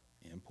super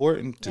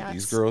important to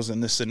these girls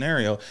in this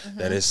scenario,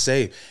 that is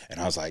safe.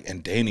 And I was like,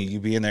 and Danny, you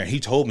be in there. And he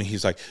told me,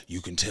 he's like,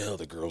 you can tell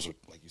the girls are,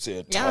 like you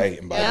said, tight,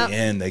 and by the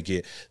end they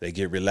get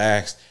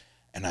relaxed.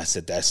 And I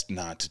said, that's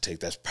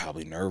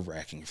probably nerve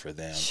wracking for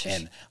them.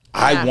 And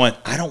I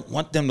don't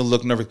want them to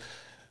look nervous.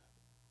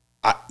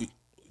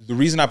 The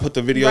reason I put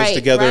the videos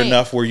together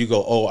enough where you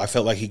go, oh, I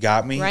felt like he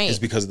got me, is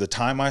because of the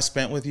time I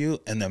spent with you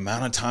and the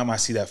amount of time I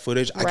see that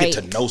footage. I get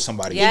to know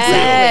somebody real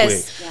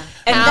quick. Yeah.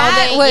 And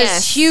that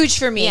was huge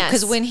for me,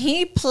 because when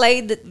he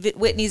played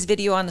Whitney's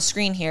video on the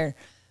screen here,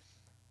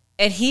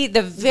 and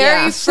the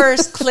very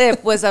first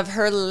clip was of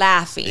her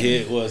laughing.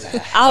 It was.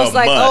 I was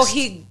like, oh,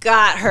 he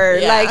got her.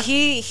 Yeah. Like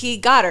he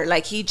got her.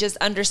 Like he just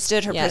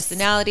understood her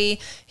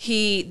personality.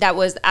 That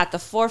was at the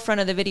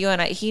forefront of the video,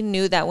 and he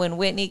knew that when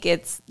Whitney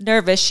gets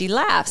nervous, she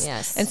laughs.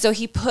 Yes. And so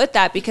he put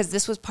that because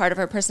this was part of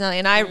her personality,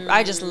 and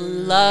I just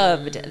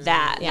loved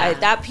that. Yeah.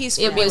 That piece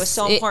for me was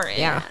so important.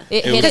 Yeah.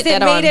 Because it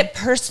made it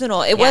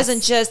personal. It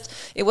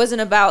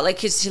wasn't about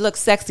like, cause she looked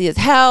sexy as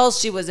hell.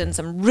 She was in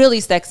some really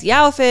sexy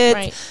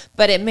outfits,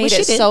 but it made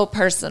it so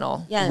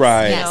personal. Yes.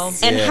 Right.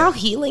 Yes. And how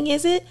healing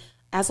is it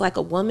as like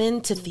a woman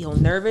to feel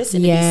nervous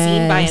and to be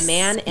seen by a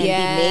man and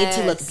be made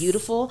to look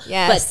beautiful,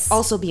 but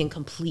also being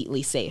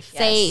completely safe.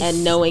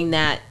 And knowing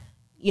that,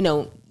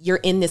 you're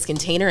in this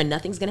container and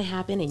nothing's going to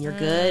happen and you're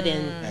good.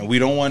 And we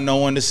don't want no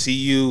one to see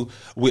you.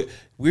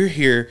 We're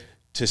here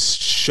to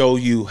show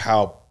you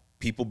how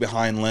people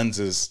behind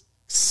lenses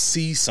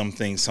see some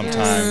things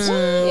sometimes.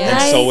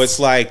 And so it's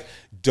like,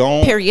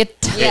 period.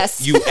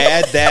 You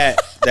add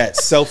that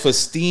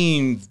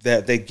self-esteem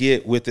that they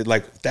get with it.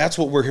 Like, that's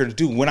what we're here to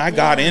do. When I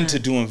got into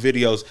doing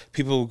videos,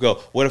 people would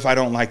go, what if I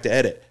don't like the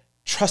edit?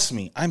 Trust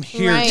me, I'm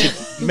here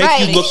to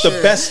make you look the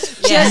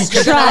best you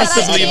can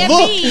possibly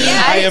look.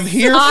 I am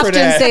here for that.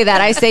 I often say that.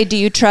 I say, do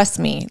you trust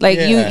me? Like,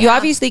 you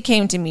obviously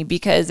came to me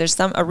because there's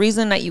a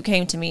reason that you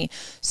came to me.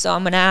 So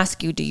I'm going to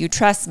ask you, do you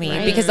trust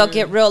me? Because they'll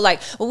get real like,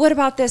 well, what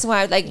about this?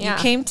 Why? Like, you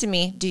came to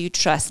me. Do you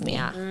trust me?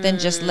 Then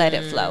just let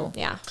it flow.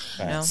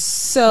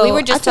 So we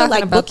were just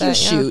talking about that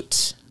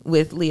shoot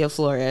with Leah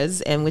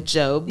Flores and with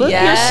Joe. Book your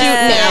shoot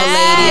now,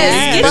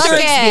 ladies. Get your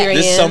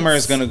experience. This summer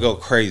is going to go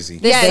crazy.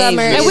 This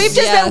summer. And we've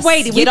just been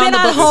waiting. We've been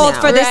on hold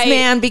for this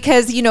man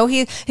because,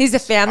 he's a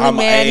family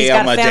man. He's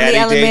got a family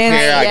element.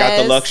 Daycare. I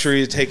got the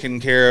luxury of taking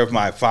care of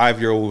my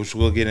 5-year-old, which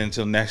we'll get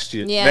into next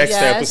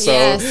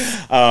episode.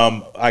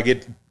 I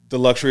get the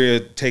luxury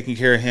of taking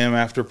care of him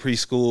after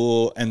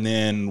preschool and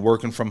then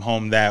working from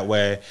home that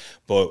way.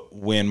 But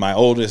when my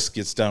oldest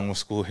gets done with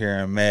school here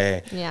in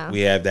May,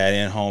 we have that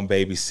in-home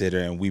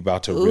babysitter, and we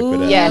about to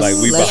rip it up. Like,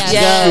 we about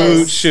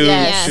to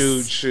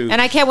shoot.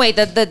 And I can't wait.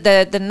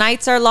 The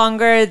nights are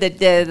longer.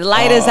 The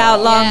light is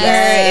out longer.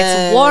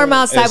 It's warm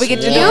outside. We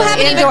get to do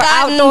indoor,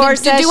 outdoor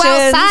sessions. To do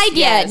outside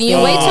yet. You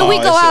wait till we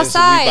go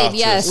outside.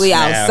 We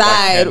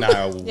outside.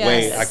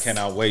 I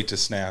cannot wait to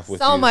snap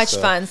with you. So much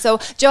fun. So,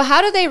 Joe,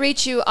 how do they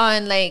reach you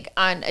on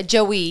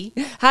Joey?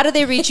 How do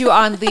they reach you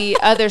on the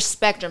other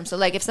spectrum? So,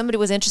 like, if somebody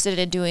was interested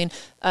in doing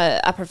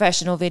a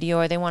professional video,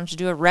 or they wanted to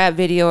do a rap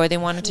video, or they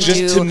wanted to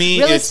do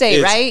real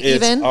estate, right?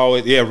 Even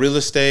always, real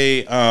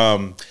estate.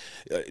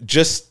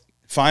 Just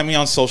find me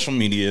on social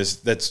medias.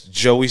 That's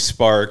Joey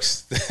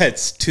Sparks.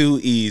 That's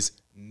 2 E's,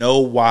 no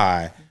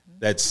Y.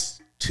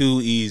 That's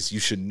 2 E's. You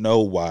should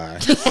know why.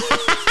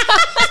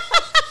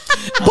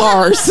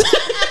 Bars.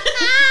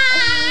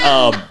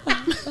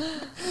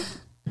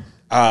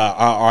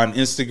 On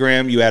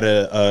Instagram, you add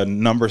a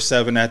number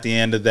 7 at the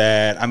end of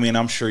that. I mean,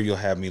 I'm sure you'll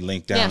have me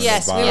linked down.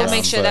 Yes, we will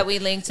make sure that we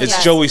link to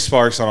It's Joey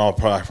Sparks on all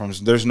platforms.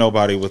 There's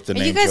nobody with the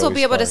name. You guys Joey will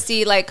be able to Sparks.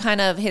 see like kind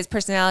of his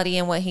personality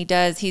and what he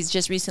does. He's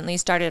just recently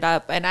started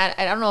up, and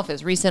I don't know if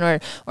it's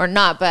recent or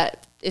not,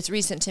 but it's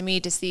recent to me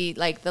to see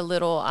like the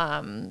little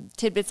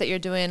tidbits that you're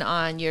doing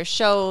on your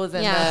shows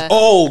and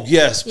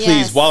yes,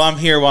 please. While I'm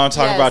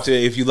talking about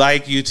it, if you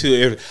like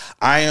YouTube,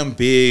 I am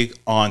big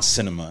on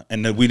cinema,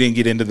 and we didn't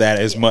get into that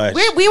as much.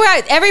 We were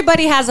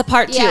everybody has a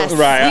part 2.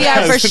 Right. We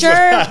are for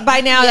sure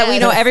by now that we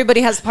know everybody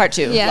has a part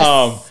 2.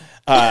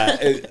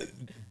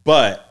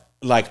 But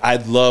like, I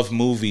love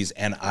movies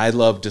and I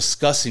love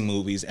discussing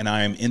movies, and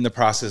I am in the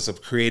process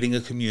of creating a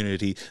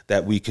community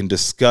that we can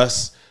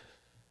discuss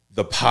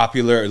the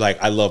popular,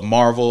 like, I love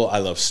Marvel, I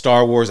love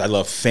Star Wars, I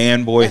love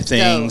fanboy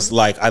things,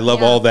 like, I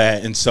love all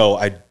that. And so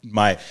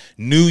my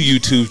new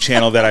YouTube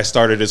channel that I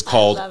started is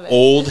called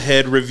Old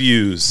Head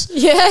Reviews.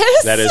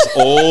 Yes. That is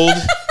Old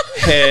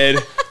Head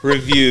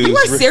Reviews. You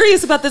are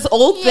serious about this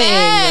old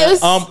thing.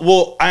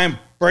 Well, I'm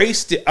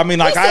embraced it. I mean,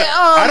 like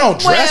I don't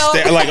dress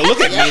that. Like,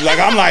 look at me. Like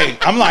I'm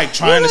like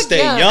trying to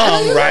stay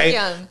young, right?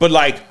 Young. But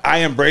like I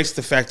embrace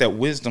the fact that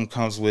wisdom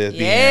comes with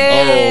being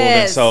old,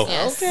 and so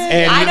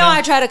and, I know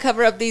I try to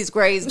cover up these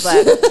grays,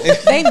 but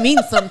they mean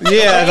something.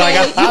 Yeah, like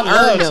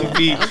I love to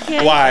be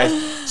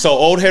wise. So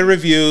Old Head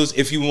Reviews.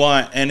 If you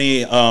want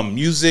any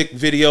music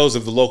videos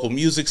of the local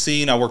music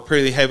scene, I work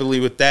pretty heavily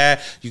with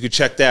that. You can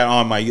check that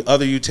on my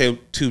other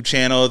YouTube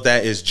channel.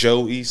 That is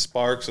Joey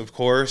Sparks, of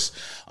course.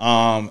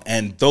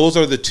 And those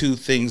are the two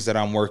things that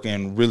I'm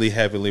working really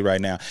heavily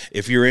right now.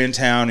 If you're in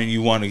town and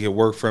you want to get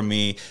work from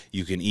me,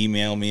 you can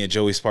email me at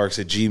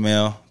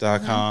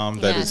joeysparks@gmail.com.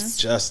 That is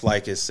just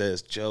like it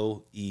says,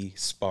 Joey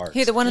Sparks.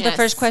 Hey, one of the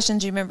first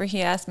questions you remember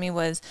he asked me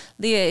was,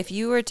 Leah, if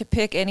you were to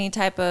pick any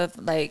type of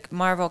like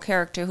Marvel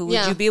character, who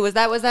would you be? Was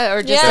that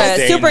or just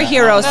a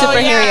superhero?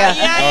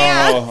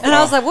 And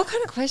I was like, what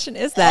kind of question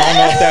is that? I don't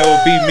know if that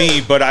would be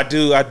me, but I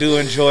do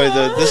enjoy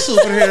the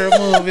superhero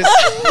movies.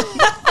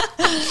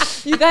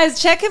 You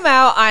guys check him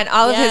out on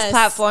all of his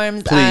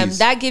platforms.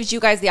 That gives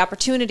you guys the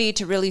opportunity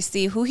to really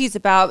see who he's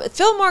about.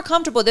 Feel more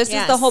comfortable. This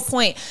is the whole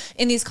point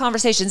in these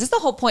conversations. This is the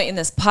whole point in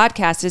this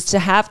podcast, is to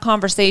have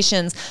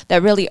conversations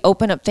that really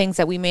open up things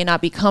that we may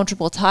not be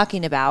comfortable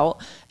talking about,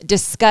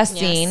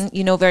 discussing,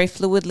 very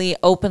fluidly,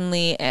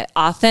 openly,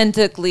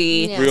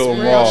 authentically. Real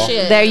raw.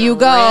 Shit. There you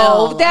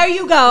go. Real. There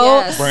you go.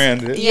 Yes.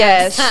 Branded.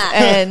 Yes.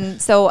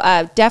 And so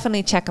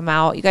definitely check them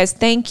out. You guys,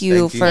 thank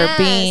you for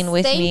being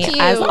with me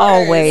as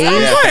always.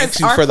 Yeah, thank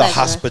you Our for the pleasure.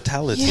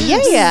 hospitality.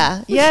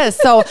 Yes.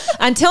 So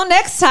until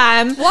next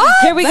time,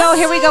 here we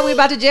go. We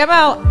about to jam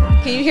out.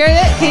 Can you hear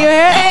it?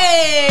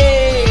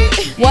 Hey.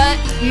 What?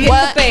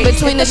 What?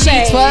 Between the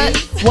sheets? What?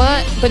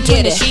 What?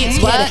 Between the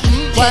sheets? What?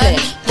 What?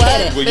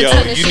 What? Well, yo,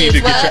 you need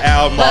to get your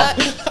album off.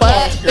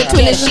 What?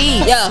 Between the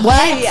sheets?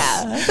 What?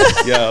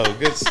 Yo,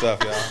 good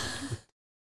stuff, y'all.